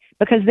handle it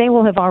because they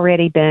will have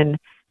already been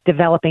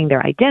developing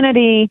their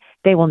identity.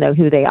 They will know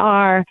who they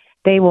are.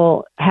 They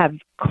will have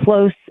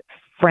close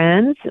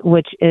friends,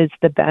 which is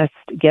the best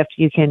gift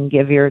you can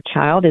give your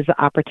child, is the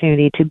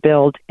opportunity to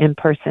build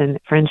in-person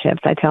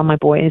friendships. I tell my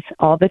boys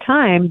all the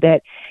time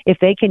that if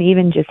they can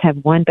even just have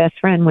one best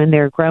friend when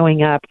they're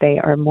growing up, they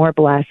are more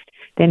blessed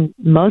than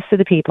most of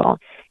the people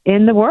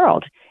in the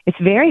world. It's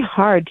very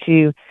hard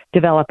to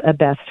develop a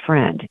best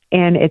friend,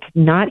 and it's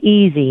not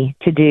easy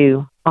to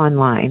do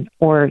online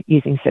or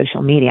using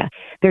social media.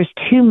 There's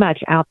too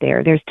much out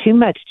there. There's too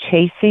much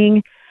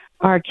chasing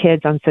our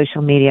kids on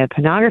social media.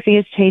 Pornography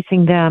is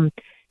chasing them.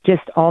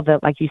 Just all the,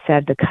 like you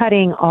said, the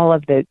cutting, all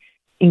of the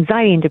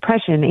anxiety and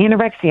depression,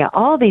 anorexia,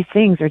 all these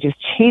things are just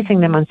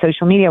chasing them on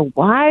social media.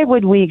 Why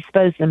would we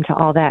expose them to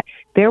all that?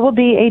 There will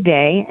be a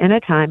day and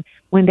a time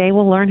when they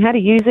will learn how to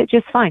use it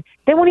just fine.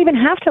 They won't even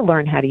have to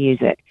learn how to use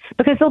it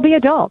because they'll be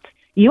adults.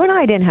 You and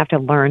I didn't have to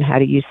learn how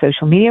to use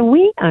social media.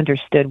 We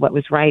understood what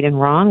was right and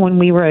wrong when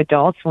we were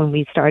adults, when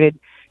we started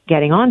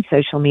getting on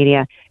social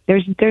media.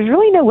 There's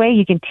really no way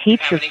you can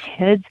teach your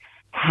kids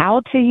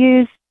how to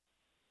use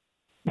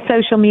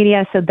social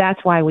media, so that's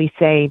why we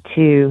say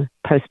to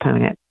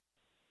postpone it.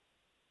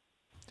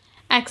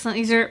 Excellent.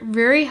 These are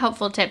very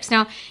helpful tips.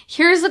 Now,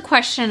 here's the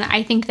question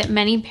I think that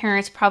many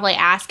parents probably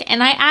ask,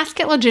 and I ask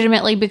it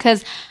legitimately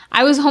because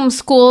I was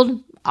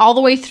homeschooled all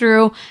the way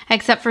through,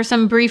 except for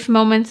some brief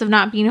moments of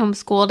not being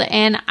homeschooled,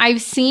 and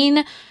I've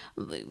seen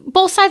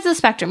both sides of the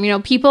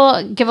spectrum.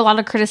 People give a lot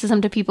of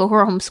criticism to people who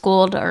are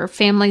homeschooled or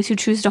families who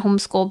choose to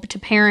homeschool to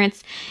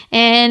parents.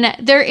 And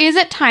there is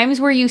at times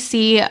where you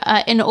see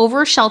an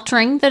over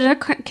sheltering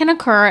that can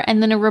occur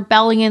and then a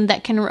rebellion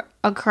that can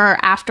occur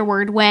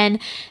afterward when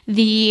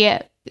the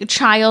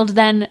child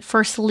then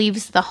first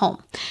leaves the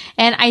home.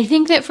 And I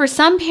think that for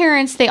some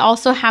parents, they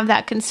also have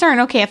that concern.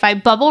 Okay, if I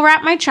bubble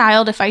wrap my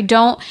child, if I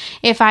don't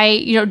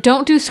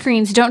do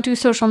screens, don't do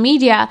social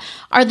media,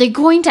 are they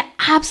going to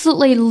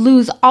absolutely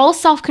lose all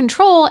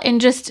self-control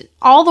and just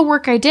all the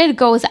work I did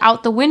goes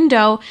out the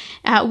window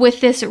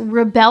with this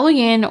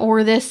rebellion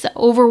or this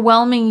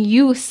overwhelming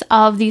use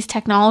of these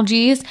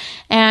technologies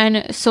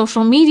and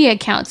social media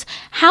accounts?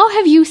 How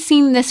have you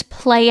seen this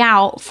play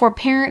out for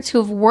parents who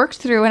have worked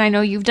through, and I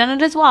know you've done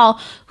it as well,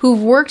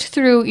 who've worked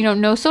through,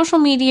 no social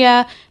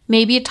media,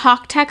 maybe a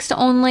talk text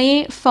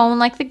only phone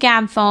like the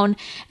Gab phone,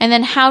 and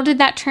then how did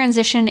that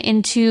transition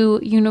into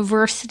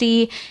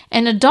university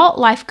and adult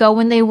life go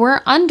when they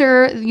were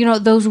under,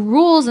 those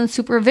rules and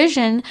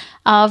supervision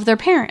of their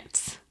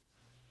parents?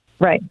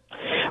 Right.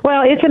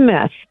 Well, it's a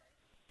myth.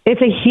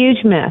 It's a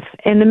huge myth.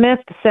 And the myth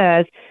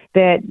says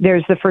that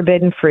there's the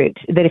forbidden fruit,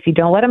 that if you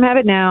don't let them have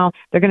it now,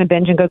 they're going to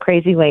binge and go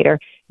crazy later.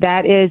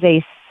 That is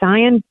a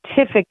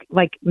scientific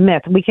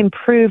myth. We can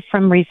prove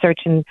from research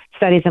and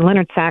studies, and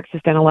Leonard Sachs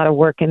has done a lot of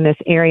work in this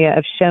area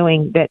of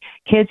showing that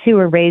kids who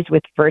are raised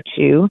with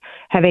virtue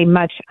have a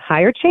much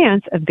higher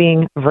chance of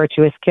being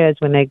virtuous kids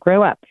when they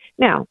grow up.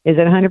 Now, is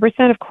it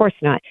 100%? Of course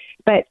not.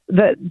 But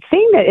the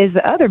thing that is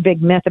the other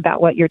big myth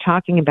about what you're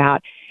talking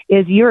about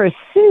is you're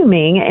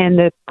assuming, and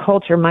the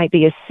culture might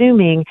be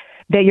assuming,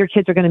 that your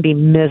kids are going to be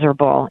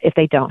miserable if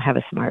they don't have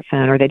a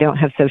smartphone or they don't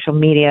have social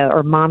media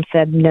or mom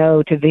said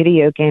no to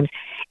video games.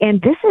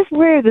 And this is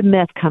where the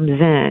myth comes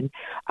in.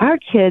 Our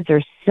kids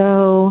are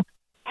so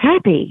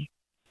happy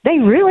They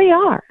really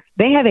are.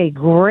 They have a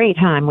great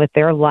time with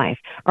their life.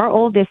 Our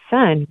oldest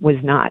son was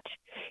not.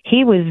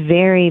 He was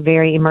very,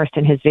 very immersed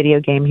in his video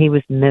game. He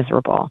was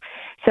miserable.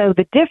 So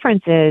the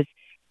difference is,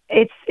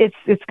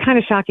 it's kind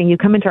of shocking. You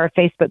come into our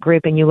Facebook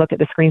group and you look at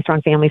the Screen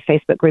Strong Families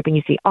Facebook group and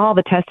you see all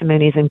the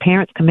testimonies, and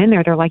parents come in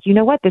there. They're like, you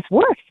know what? This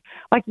works.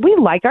 Like, we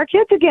like our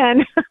kids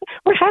again.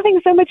 We're having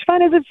so much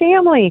fun as a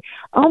family.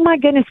 Oh my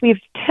goodness. We have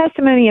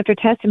testimony after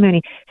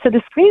testimony. So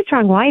the Screen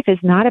Strong life is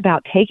not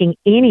about taking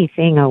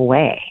anything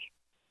away.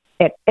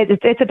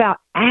 It's about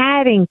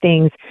adding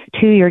things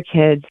to your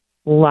kids'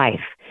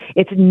 life.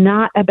 It's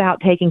not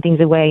about taking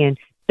things away and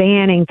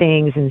banning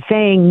things and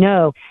saying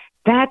no.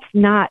 That's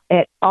not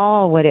at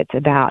all what it's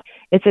about.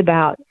 It's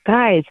about,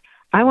 guys,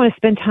 I want to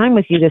spend time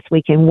with you this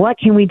weekend. What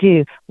can we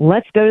do?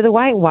 Let's go to the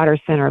Whitewater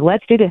Center.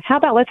 Let's do this. How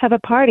about let's have a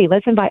party?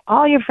 Let's invite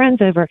all your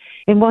friends over,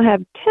 and we'll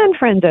have 10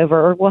 friends over,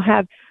 or we'll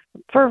have,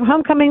 for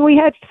homecoming, we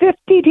had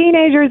 50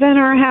 teenagers in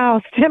our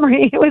house.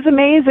 Timmery, it was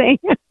amazing.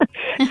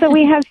 So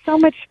we have so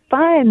much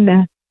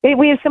fun.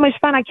 We have so much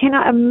fun. I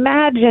cannot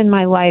imagine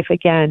my life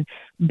again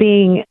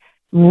being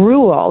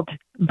ruled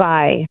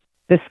by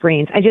the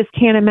screens. I just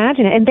can't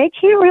imagine it. And they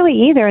can't really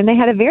either. And they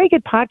had a very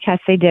good podcast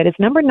they did. It's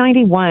number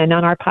 91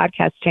 on our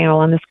podcast channel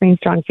on the Screen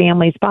Strong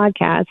Families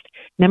podcast.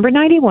 Number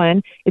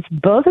 91. It's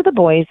both of the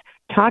boys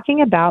talking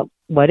about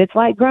what it's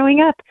like growing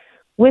up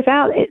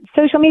without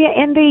social media.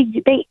 And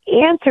they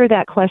answer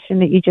that question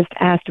that you just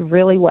asked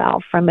really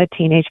well from a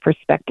teenage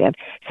perspective.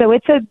 So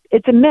it's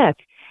a myth.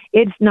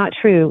 It's not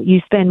true. You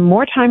spend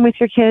more time with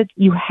your kids.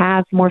 You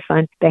have more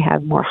fun. They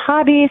have more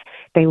hobbies.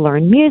 They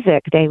learn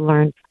music. They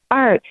learn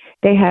art.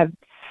 They have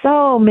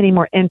so many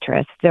more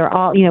interests. They're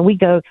all,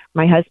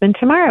 my husband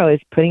tomorrow is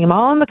putting them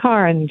all in the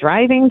car and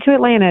driving to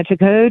Atlanta to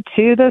go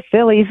to the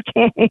Phillies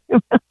game.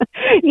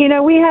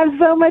 We have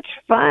so much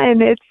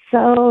fun. It's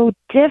so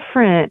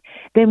different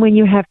than when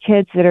you have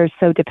kids that are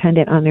so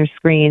dependent on their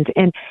screens.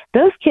 And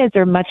those kids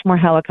are much more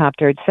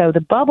helicoptered. So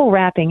the bubble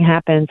wrapping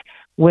happens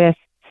with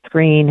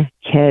screen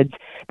kids.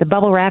 The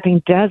bubble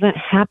wrapping doesn't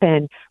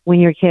happen when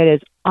your kid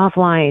is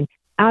offline,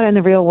 out in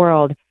the real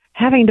world,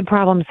 having to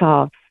problem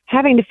solve,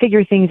 having to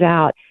figure things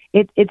out.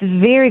 It's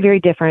very,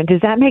 very different.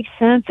 Does that make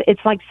sense? It's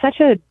like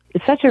such a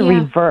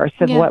reverse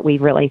of what we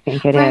really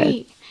think it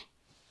is.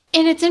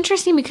 And it's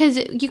interesting because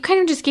you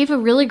kind of just gave a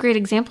really great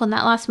example in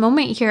that last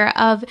moment here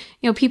of,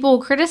 people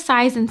will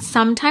criticize, and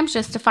sometimes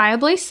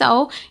justifiably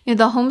so,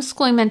 the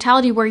homeschooling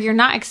mentality where you're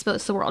not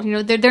exposed to the world.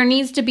 There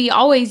needs to be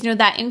always,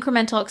 that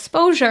incremental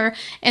exposure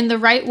in the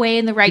right way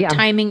and the right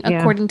timing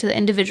according to the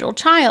individual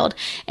child.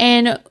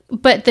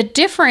 But the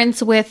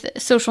difference with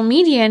social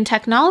media and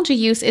technology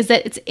use is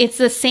that it's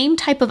the same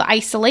type of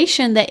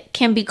isolation that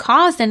can be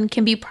caused and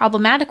can be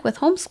problematic with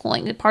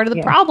homeschooling. Part of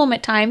the problem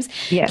at times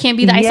can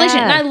be the isolation.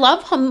 And I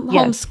love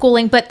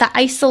homeschooling, but the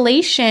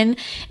isolation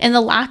and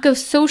the lack of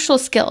social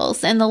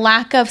skills and the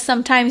lack of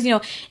sometimes,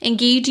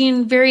 engaging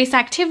in various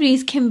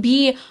activities can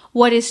be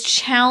what is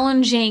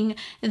challenging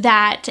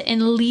that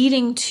and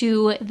leading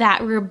to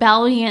that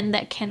rebellion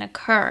that can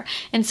occur.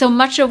 And so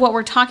much of what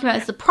we're talking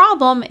about is the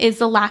problem is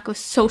the lack of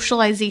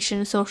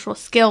socialization, social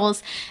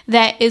skills.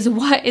 That is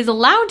what is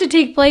allowed to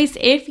take place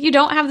if you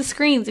don't have the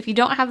screens, if you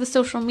don't have the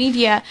social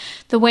media,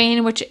 the way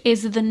in which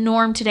is the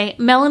norm today.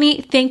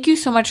 Melanie, thank you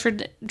so much for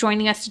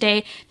joining us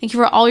today. Thank you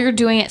for all you're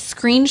doing at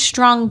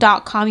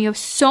screenstrong.com. You have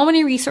so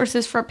many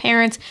resources for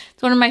parents.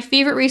 It's one of my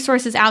favorite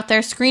resources out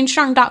there,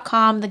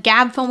 screenstrong.com, the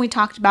Gab phone we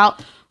talked about.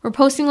 We're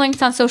posting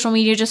links on social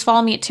media. Just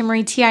follow me at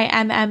Timmerie,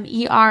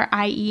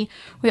 Timmerie.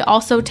 We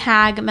also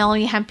tag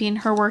Melanie Hempy in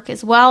her work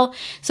as well.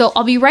 So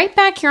I'll be right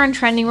back here on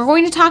Trending. We're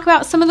going to talk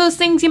about some of those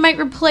things you might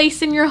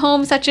replace in your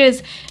home, such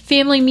as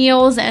family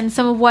meals and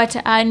some of what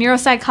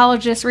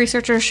neuropsychologists,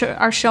 researchers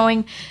are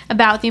showing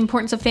about the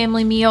importance of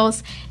family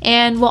meals.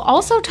 And we'll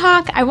also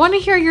talk, I want to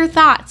hear your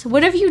thoughts.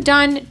 What have you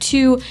done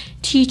to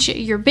teach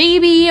your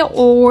baby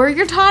or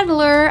your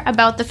toddler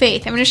about the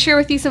faith? I'm going to share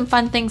with you some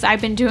fun things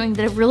I've been doing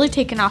that have really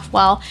taken off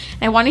well.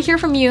 And I want to hear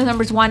from you.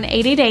 Number's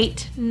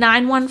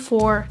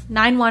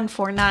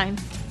 1-888-914-9149.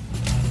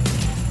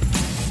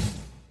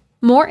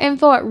 More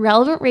info at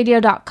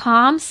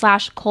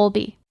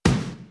relevantradio.com/Colby.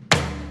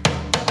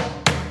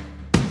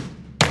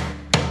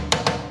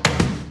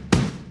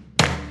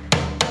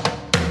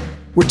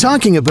 We're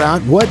talking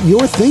about what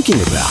you're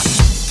thinking about.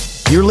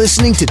 You're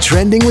listening to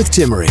Trending with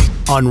Timmerie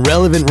on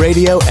Relevant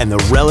Radio and the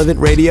Relevant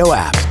Radio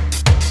app.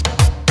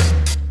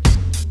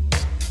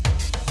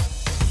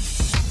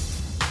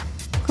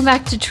 Welcome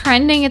back to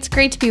Trending. It's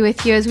great to be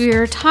with you as we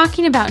were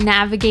talking about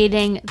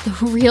navigating the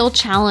real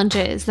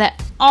challenges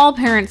that all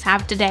parents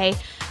have today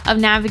of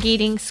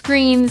navigating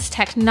screens,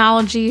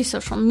 technology,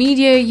 social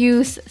media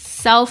use,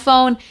 cell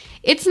phone.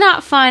 It's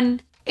not fun.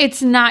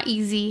 It's not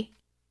easy.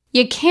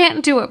 You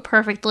can't do it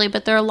perfectly,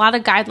 but there are a lot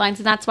of guidelines,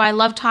 and that's why I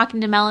love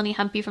talking to Melanie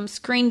Hempy from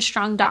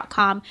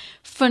screenstrong.com.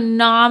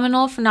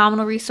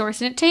 Phenomenal resource,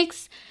 and it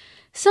takes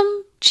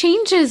some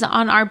changes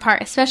on our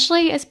part,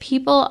 especially as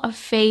people of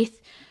faith,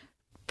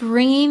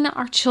 bringing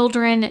our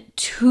children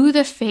to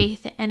the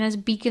faith and as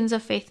beacons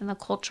of faith in the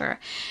culture.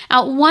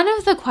 One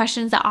of the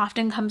questions that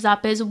often comes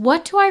up is,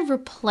 what do I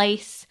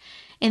replace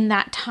in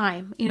that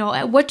time?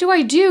 What do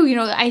I do?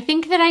 I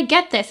think that I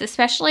get this,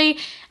 especially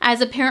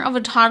as a parent of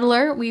a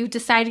toddler. We've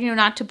decided,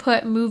 not to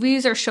put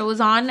movies or shows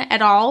on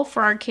at all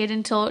for our kid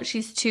until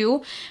she's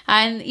 2.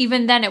 And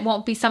even then, it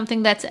won't be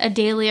something that's a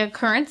daily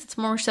occurrence. It's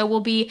more so will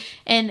be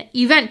an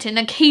event, an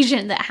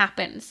occasion that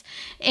happens.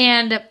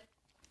 And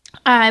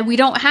we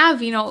don't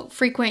have,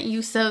 frequent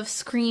use of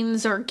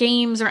screens or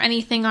games or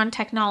anything on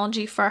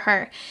technology for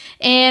her.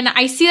 And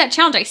I see that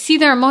challenge. I see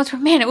there are moments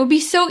where, man, it would be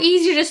so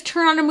easy to just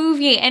turn on a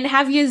movie and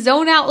have you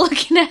zone out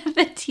looking at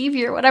the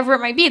TV or whatever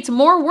it might be. It's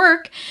more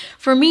work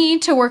for me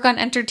to work on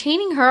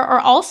entertaining her, or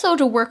also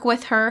to work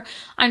with her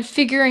on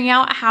figuring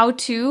out how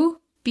to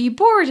be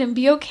bored and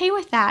be okay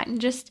with that and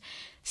just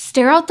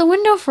stare out the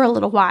window for a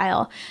little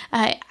while.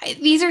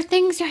 These are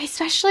things,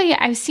 especially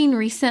I've seen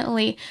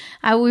recently.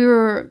 We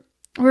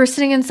were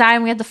sitting inside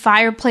and we had the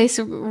fireplace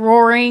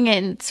roaring,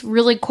 and it's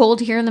really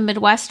cold here in the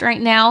Midwest right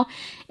now.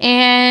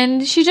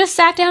 And she just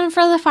sat down in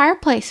front of the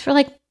fireplace for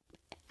like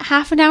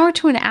half an hour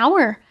to an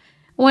hour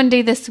one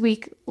day this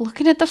week,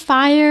 looking at the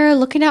fire,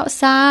 looking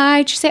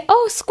outside. She'd say,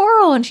 "Oh,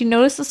 squirrel." And she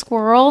noticed a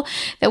squirrel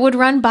that would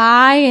run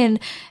by, and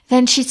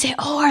then she'd say,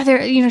 "Oh, are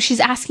there," she's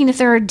asking if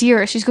there are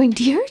deer. She's going,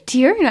 "Deer,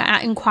 deer,"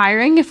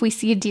 inquiring if we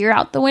see a deer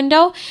out the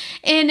window.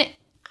 And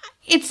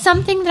it's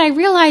something that I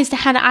realized,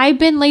 had I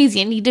been lazy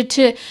and needed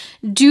to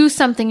do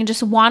something and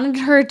just wanted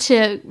her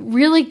to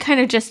really kind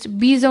of just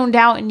be zoned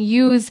out and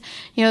use,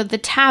 the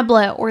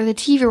tablet or the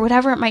TV or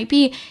whatever it might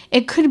be,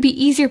 it could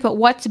be easier. But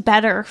what's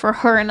better for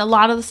her? And a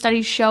lot of the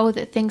studies show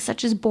that things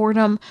such as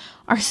boredom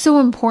are so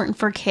important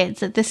for kids,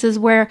 that this is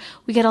where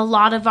we get a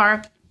lot of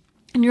our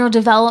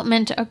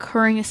neurodevelopment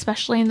occurring,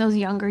 especially in those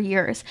younger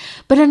years.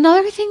 But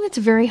another thing that's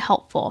very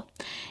helpful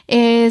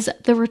is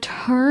the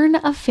return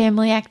of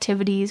family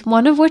activities,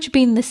 one of which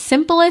being the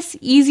simplest,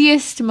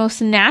 easiest, most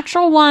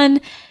natural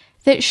one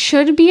that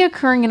should be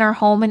occurring in our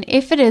home. And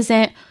if it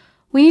isn't,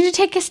 we need to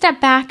take a step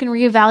back and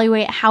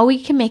reevaluate how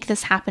we can make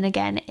this happen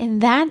again.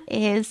 And that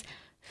is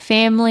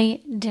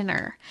family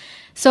dinner.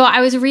 So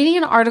I was reading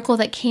an article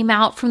that came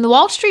out from the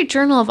Wall Street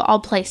Journal of all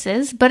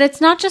places, but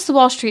it's not just the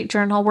Wall Street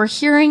Journal. We're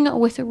hearing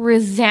with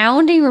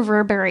resounding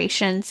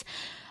reverberations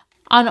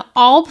on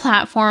all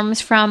platforms,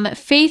 from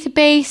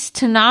faith-based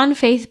to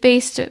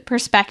non-faith-based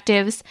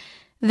perspectives,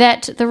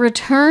 that the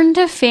return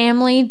to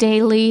family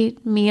daily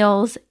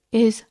meals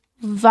is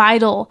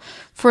vital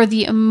for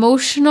the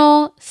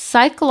emotional,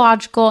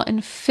 psychological,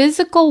 and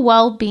physical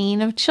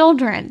well-being of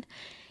children.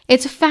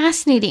 It's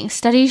fascinating.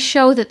 Studies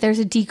show that there's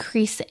a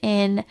decrease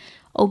in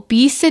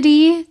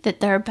obesity,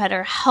 that there are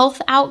better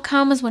health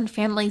outcomes when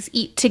families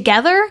eat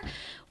together.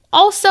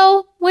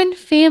 Also, when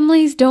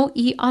families don't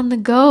eat on the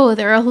go,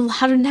 there are a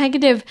lot of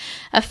negative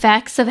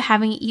effects of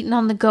having eaten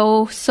on the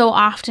go so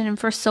often and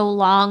for so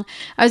long.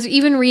 I was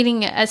even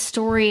reading a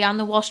story on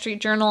the Wall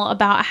Street Journal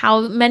about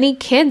how many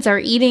kids are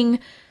eating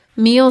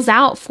meals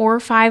out 4 or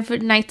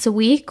 5 nights a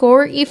week,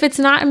 or if it's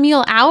not a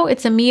meal out,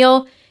 it's a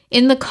meal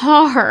in the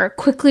car,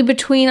 quickly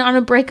between on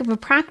a break of a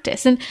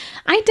practice. And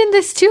I did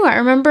this too. I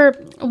remember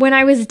when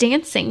I was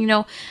dancing,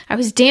 I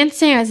was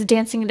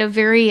dancing at a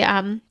very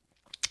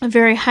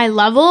high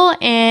level,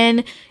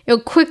 and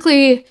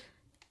quickly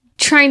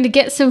trying to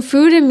get some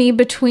food in me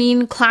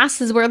between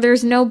classes where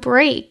there's no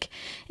break.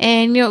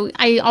 And,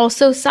 I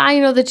also saw,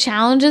 the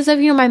challenges of,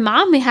 my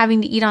mom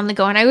having to eat on the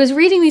go. And I was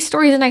reading these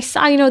stories and I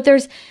saw,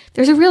 there's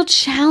a real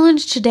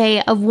challenge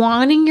today of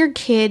wanting your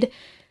kid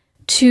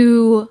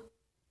to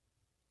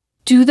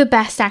do the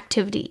best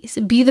activities,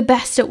 be the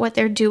best at what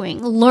they're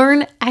doing,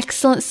 learn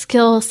excellent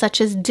skills such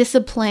as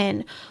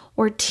discipline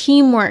or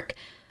teamwork.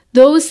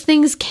 Those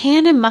things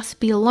can and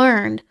must be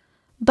learned.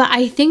 But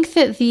I think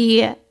that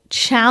the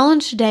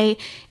challenge today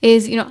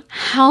is,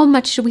 how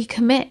much do we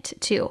commit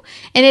to?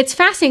 And it's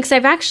fascinating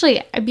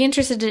because I'd be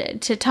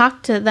interested to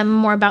talk to them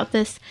more about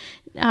this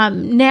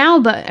now,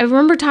 but I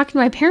remember talking to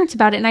my parents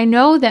about it, and I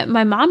know that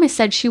my mom has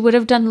said she would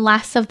have done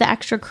less of the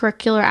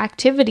extracurricular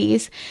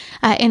activities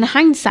in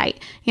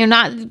hindsight,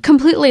 not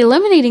completely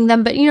eliminating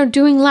them, but,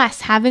 doing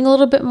less, having a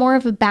little bit more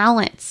of a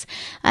balance.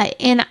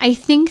 And I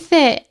think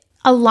that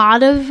a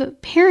lot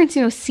of parents,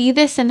 see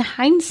this in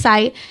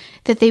hindsight,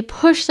 that they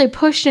push,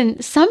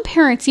 and some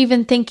parents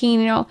even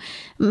thinking,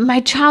 my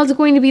child's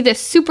going to be the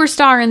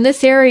superstar in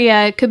this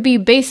area. It could be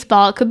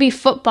baseball, it could be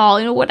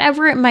football,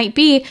 whatever it might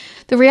be.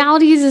 The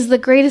reality is the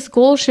greatest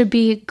goal should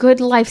be good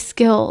life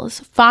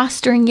skills,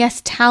 fostering,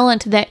 yes,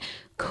 talent that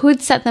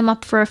could set them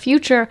up for a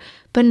future,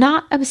 but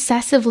not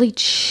obsessively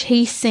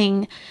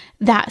chasing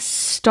that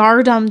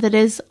stardom that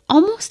is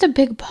almost a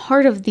big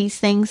part of these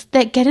things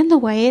that get in the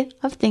way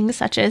of things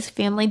such as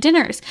family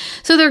dinners.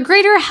 So there are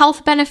greater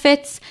health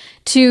benefits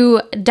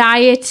to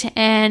diet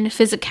and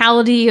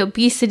physicality,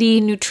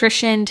 obesity,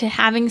 nutrition, to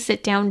having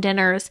sit-down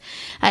dinners.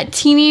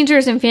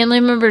 Teenagers and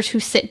family members who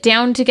sit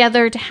down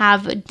together to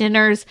have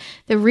dinners,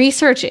 the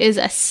research is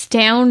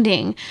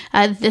astounding.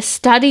 The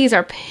studies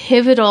are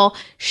pivotal,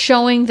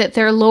 showing that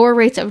there are lower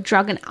rates of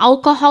drug and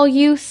alcohol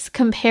use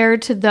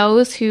compared to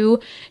those who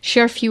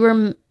share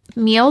fewer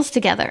meals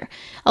together.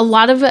 A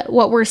lot of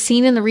what we're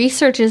seeing in the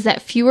research is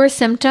that fewer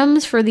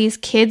symptoms for these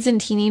kids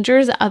and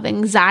teenagers of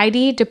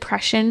anxiety,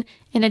 depression,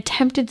 and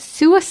attempted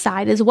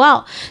suicide as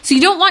well. So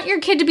you don't want your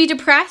kid to be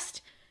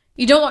depressed.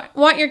 You don't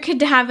want your kid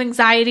to have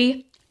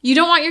anxiety. You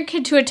don't want your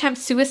kid to attempt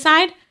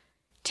suicide.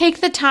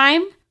 Take the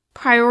time,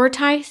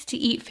 prioritize to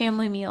eat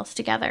family meals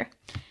together.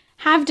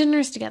 Have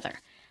dinners together.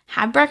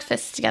 Have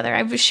breakfasts together.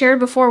 I've shared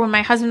before, when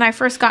my husband and I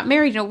first got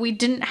married, we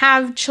didn't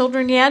have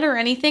children yet or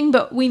anything,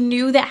 but we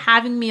knew that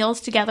having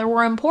meals together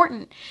were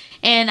important.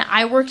 And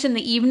I worked in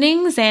the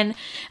evenings and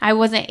I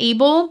wasn't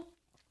able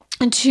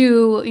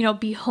to,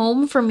 be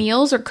home for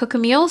meals or cook a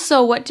meal.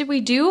 So what did we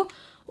do?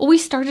 Well, we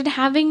started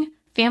having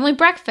family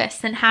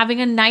breakfasts and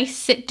having a nice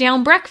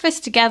sit-down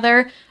breakfast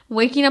together,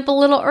 waking up a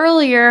little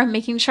earlier,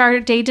 making sure our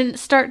day didn't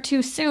start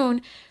too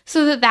soon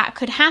so that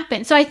could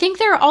happen. So I think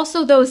there are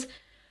also those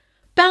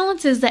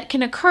balances that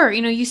can occur.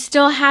 You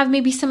still have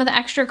maybe some of the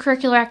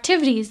extracurricular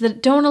activities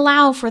that don't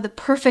allow for the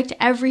perfect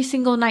every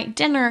single night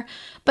dinner,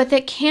 but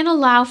that can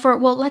allow for,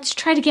 let's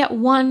try to get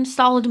one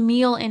solid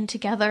meal in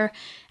together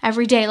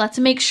every day. Let's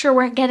make sure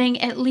we're getting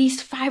at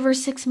least 5 or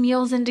 6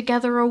 meals in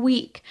together a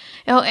week.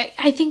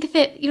 I think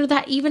that,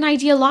 that even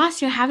idea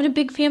lost, having a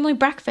big family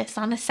breakfast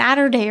on a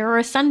Saturday or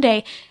a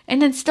Sunday,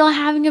 and then still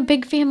having a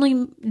big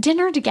family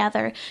dinner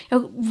together.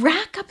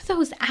 Rack up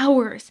those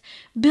hours,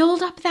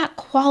 build up that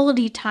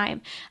quality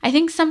time. I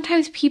think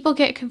sometimes people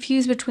get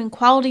confused between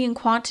quality and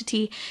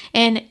quantity,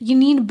 and you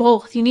need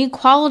both. You need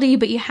quality,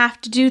 but you have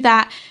to do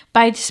that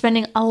by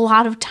spending a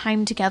lot of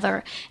time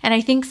together. And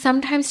I think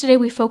sometimes today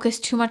we focus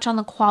too much on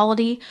the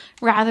quality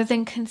rather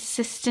than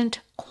consistent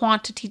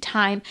quantity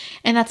time.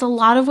 And that's a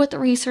lot of what the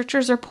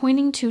researchers are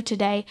pointing to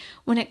today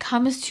when it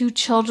comes to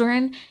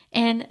children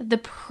and the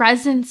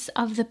presence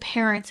of the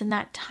parents in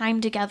that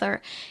time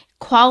together.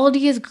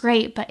 Quality is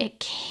great, but it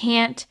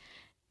can't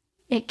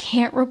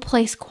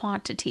replace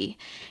quantity.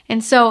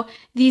 And so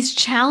these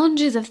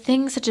challenges of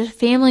things such as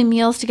family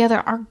meals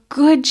together are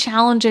good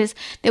challenges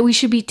that we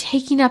should be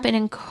taking up and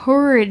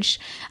encouraged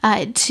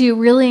to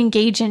really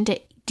engage in, to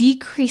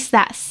decrease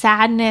that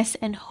sadness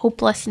and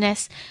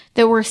hopelessness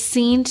that we're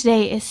seeing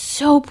today is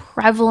so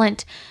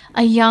prevalent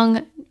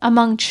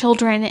among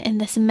children in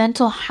this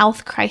mental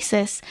health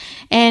crisis.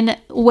 And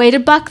way to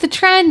buck the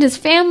trend as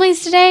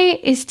families today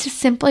is to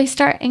simply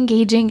start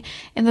engaging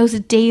in those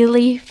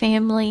daily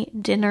family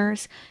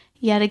dinners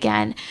yet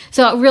again.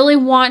 So I really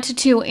want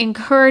to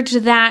encourage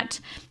that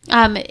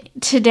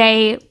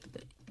today.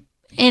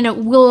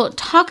 And we'll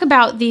talk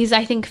about these,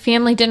 I think,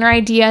 family dinner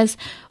ideas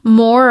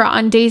more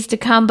on days to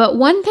come. But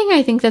one thing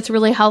I think that's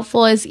really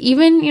helpful is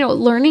even,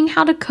 learning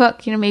how to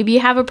cook. Maybe you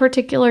have a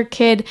particular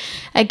kid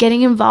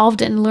getting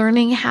involved in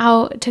learning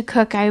how to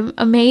cook. I'm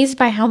amazed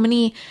by how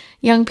many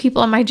young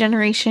people in my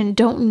generation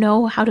don't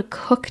know how to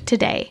cook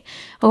today,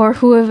 or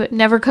who have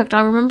never cooked.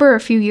 I remember a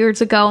few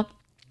years ago,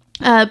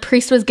 a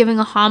priest was giving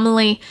a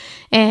homily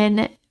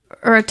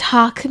or a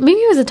talk, maybe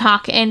it was a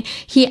talk, and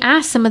he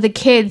asked some of the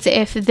kids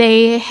if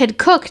they had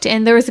cooked,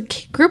 and there was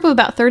a group of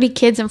about 30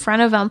 kids in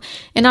front of him,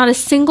 and not a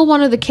single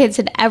one of the kids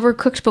had ever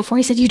cooked before.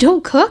 He said, "You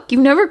don't cook?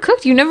 You've never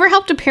cooked? You never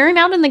helped a parent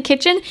out in the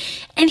kitchen?"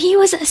 And he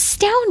was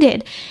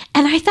astounded.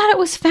 And I thought it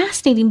was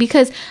fascinating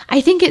because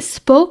I think it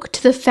spoke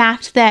to the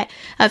fact that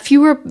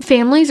fewer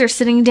families are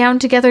sitting down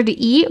together to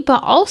eat,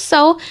 but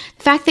also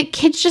the fact that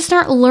kids just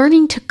aren't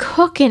learning to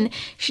cook and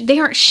they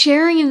aren't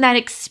sharing in that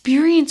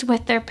experience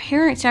with their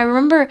parents. And I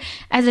remember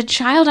as a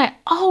child, I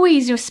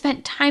always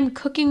spent time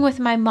cooking with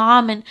my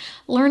mom and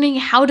learning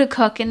how to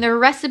cook. And there are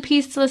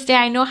recipes to this day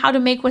I know how to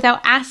make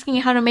without asking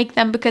how to make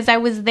them because I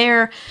was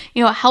there,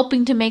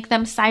 helping to make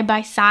them side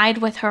by side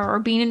with her, or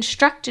being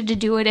instructed to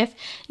do it if,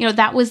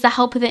 that was the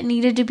help that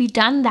needed to be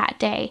done that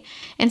day.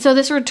 And so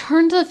this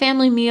return to the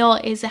family meal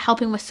is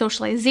helping with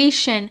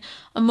socialization,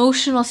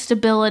 emotional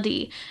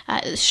stability,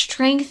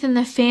 strength in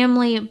the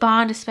family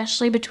bond,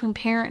 especially between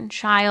parent and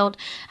child,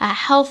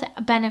 health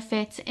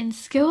benefits, and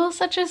skills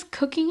such as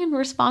cooking and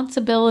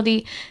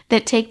responsibility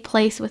that take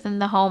place within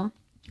the home.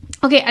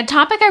 Okay, a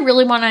topic I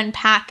really want to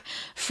unpack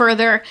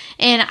further,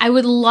 and I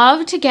would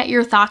love to get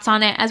your thoughts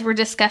on it as we're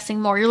discussing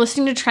more. You're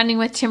listening to Trending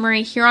with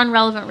Timmerie here on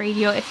Relevant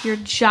Radio if you're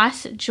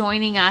just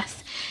joining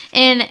us.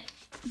 And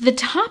the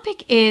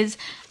topic is,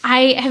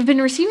 I have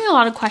been receiving a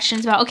lot of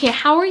questions about, okay,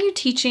 how are you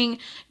teaching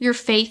your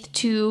faith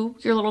to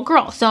your little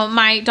girl? So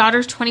my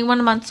daughter's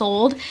 21 months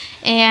old,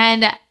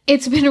 and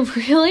it's been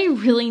really,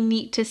 really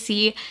neat to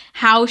see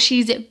how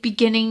she's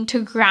beginning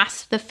to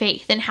grasp the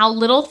faith and how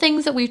little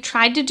things that we've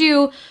tried to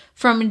do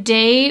from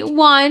day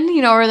one,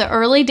 or the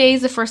early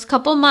days, the first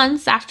couple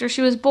months after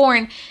she was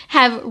born,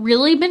 have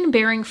really been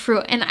bearing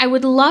fruit. And I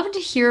would love to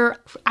hear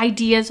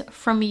ideas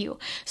from you.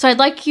 So I'd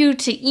like you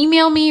to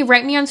email me,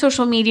 write me on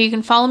social media. You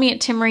can follow me at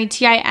Timmerie,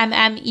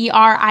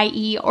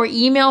 Timmerie, or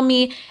email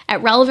me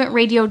at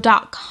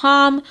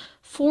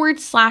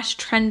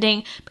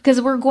relevantradio.com/trending,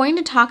 because we're going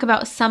to talk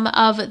about some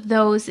of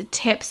those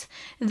tips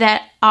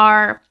that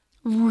are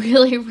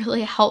really,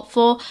 really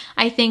helpful.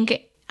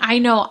 I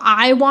know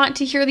I want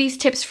to hear these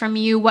tips from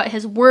you, what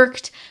has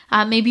worked,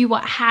 maybe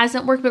what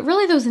hasn't worked, but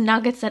really those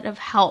nuggets that have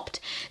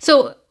helped.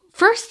 So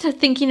first,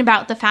 thinking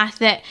about the fact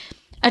that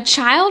a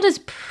child is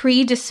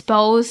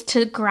predisposed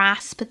to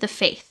grasp the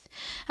faith.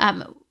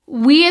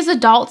 We as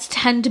adults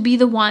tend to be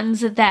the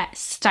ones that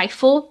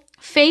stifle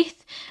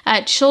faith.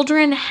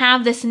 Children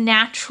have this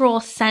natural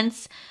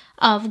sense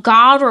of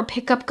God or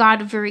pick up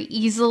God very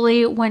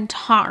easily when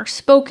taught or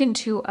spoken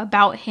to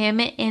about Him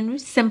in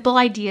simple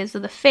ideas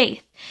of the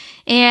faith.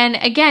 And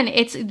again,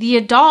 it's the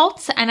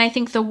adults and I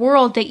think the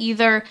world that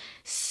either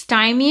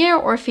stymie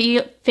or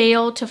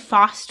fail to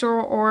foster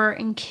or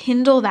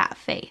enkindle that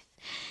faith.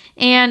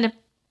 And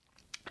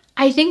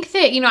I think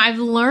that, I've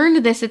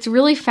learned this. It's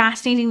really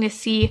fascinating to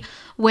see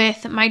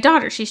with my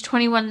daughter. She's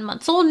 21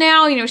 months old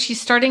now.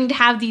 She's starting to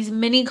have these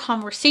mini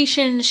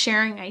conversations,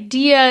 sharing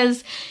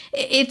ideas.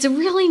 It's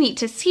really neat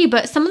to see.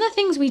 But some of the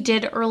things we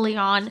did early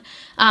on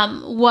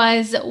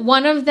was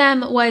one of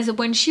them was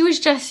when she was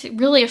just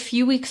really a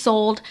few weeks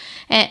old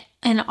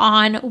and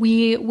on,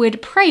 we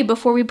would pray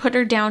before we put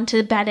her down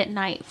to bed at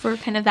night for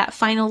kind of that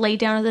final lay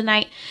down of the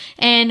night.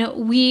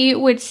 And we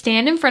would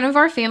stand in front of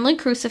our family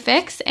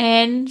crucifix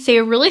and say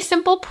a really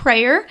simple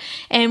prayer.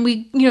 And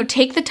we,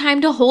 take the time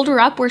to hold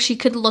her up where she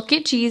could look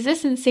at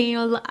Jesus and say,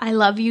 I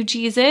love you,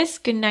 Jesus.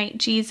 Good night,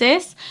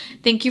 Jesus.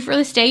 Thank you for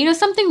this day.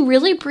 Something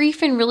really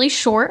brief and really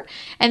short.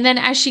 And then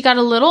as she got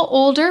a little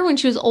older, when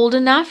she was old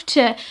enough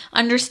to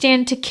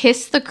understand to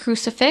kiss the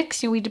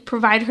crucifix, we'd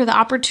provide her the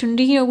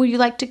opportunity, would you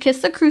like to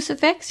kiss the crucifix?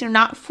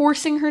 Not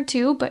forcing her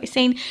to, but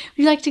saying, would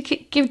you like to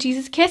give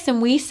Jesus a kiss?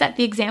 And we set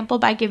the example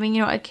by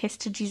giving, a kiss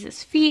to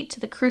Jesus' feet,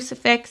 to the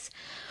crucifix,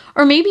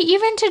 or maybe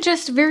even to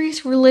just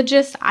various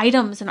religious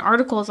items and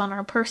articles on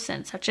our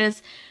person, such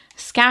as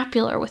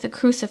scapular with a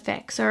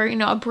crucifix, or,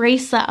 a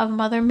bracelet of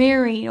Mother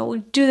Mary. We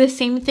do the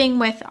same thing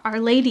with Our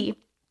Lady.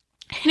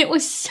 And it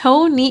was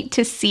so neat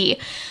to see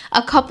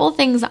a couple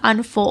things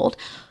unfold.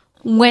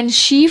 When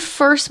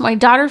my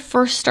daughter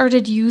first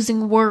started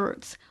using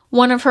words,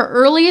 one of her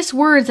earliest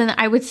words, and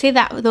I would say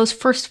that those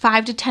first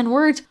 5 to 10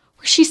 words,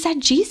 where she said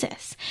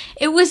Jesus.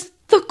 It was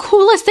the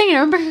coolest thing. I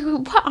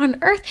remember, what on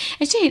earth?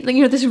 And she had,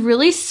 this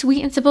really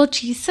sweet and simple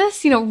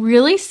Jesus,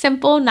 really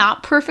simple,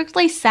 not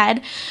perfectly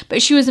said,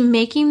 but she was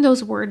making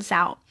those words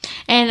out.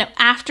 And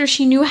after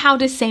she knew how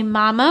to say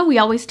mama, we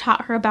always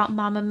taught her about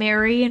Mama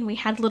Mary, and we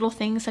had little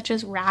things such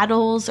as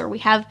rattles, or we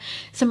have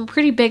some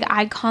pretty big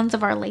icons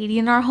of Our Lady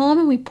in our home,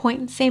 and we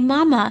point and say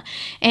mama.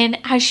 And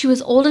as she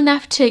was old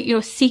enough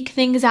to, seek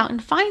things out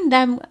and find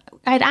them,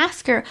 I'd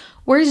ask her,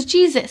 where's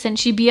Jesus? And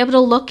she'd be able to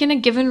look in a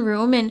given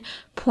room and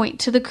point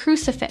to the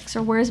crucifix,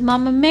 or where's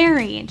Mama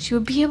Mary? And she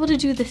would be able to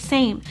do the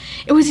same.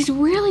 It was these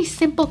really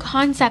simple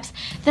concepts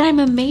that I'm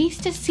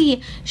amazed to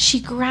see she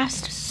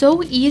grasped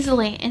so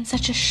easily in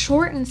such a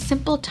short and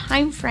simple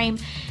time frame,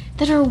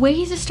 that are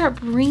ways to start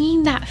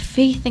bringing that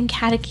faith and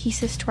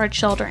catechesis to our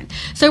children.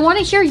 So I want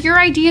to hear your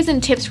ideas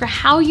and tips for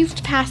how you've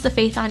passed the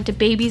faith on to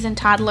babies and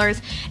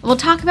toddlers, and we'll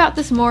talk about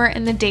this more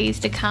in the days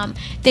to come.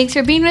 Thanks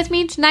for being with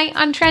me tonight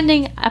on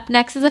Trending. Up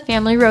next is a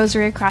family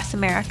rosary across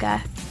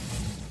America.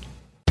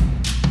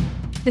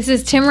 This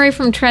is Timmerie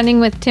from Trending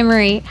with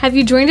Timmerie. Have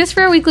you joined us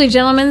for our weekly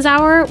Gentleman's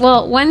Hour?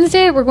 Well,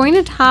 Wednesday we're going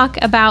to talk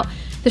about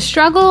the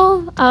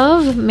struggle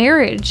of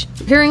marriage.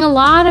 We're hearing a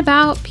lot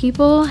about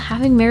people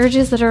having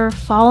marriages that are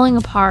falling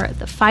apart,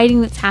 the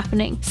fighting that's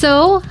happening.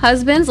 So,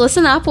 husbands,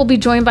 listen up. We'll be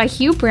joined by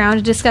Hugh Brown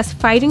to discuss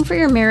fighting for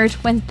your marriage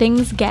when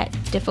things get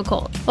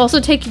difficult. We'll also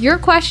take your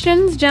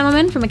questions,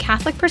 gentlemen, from a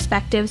Catholic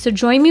perspective. So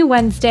join me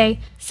Wednesday,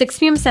 6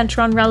 p.m.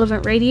 Central on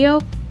Relevant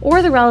Radio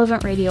or the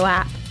Relevant Radio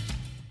app.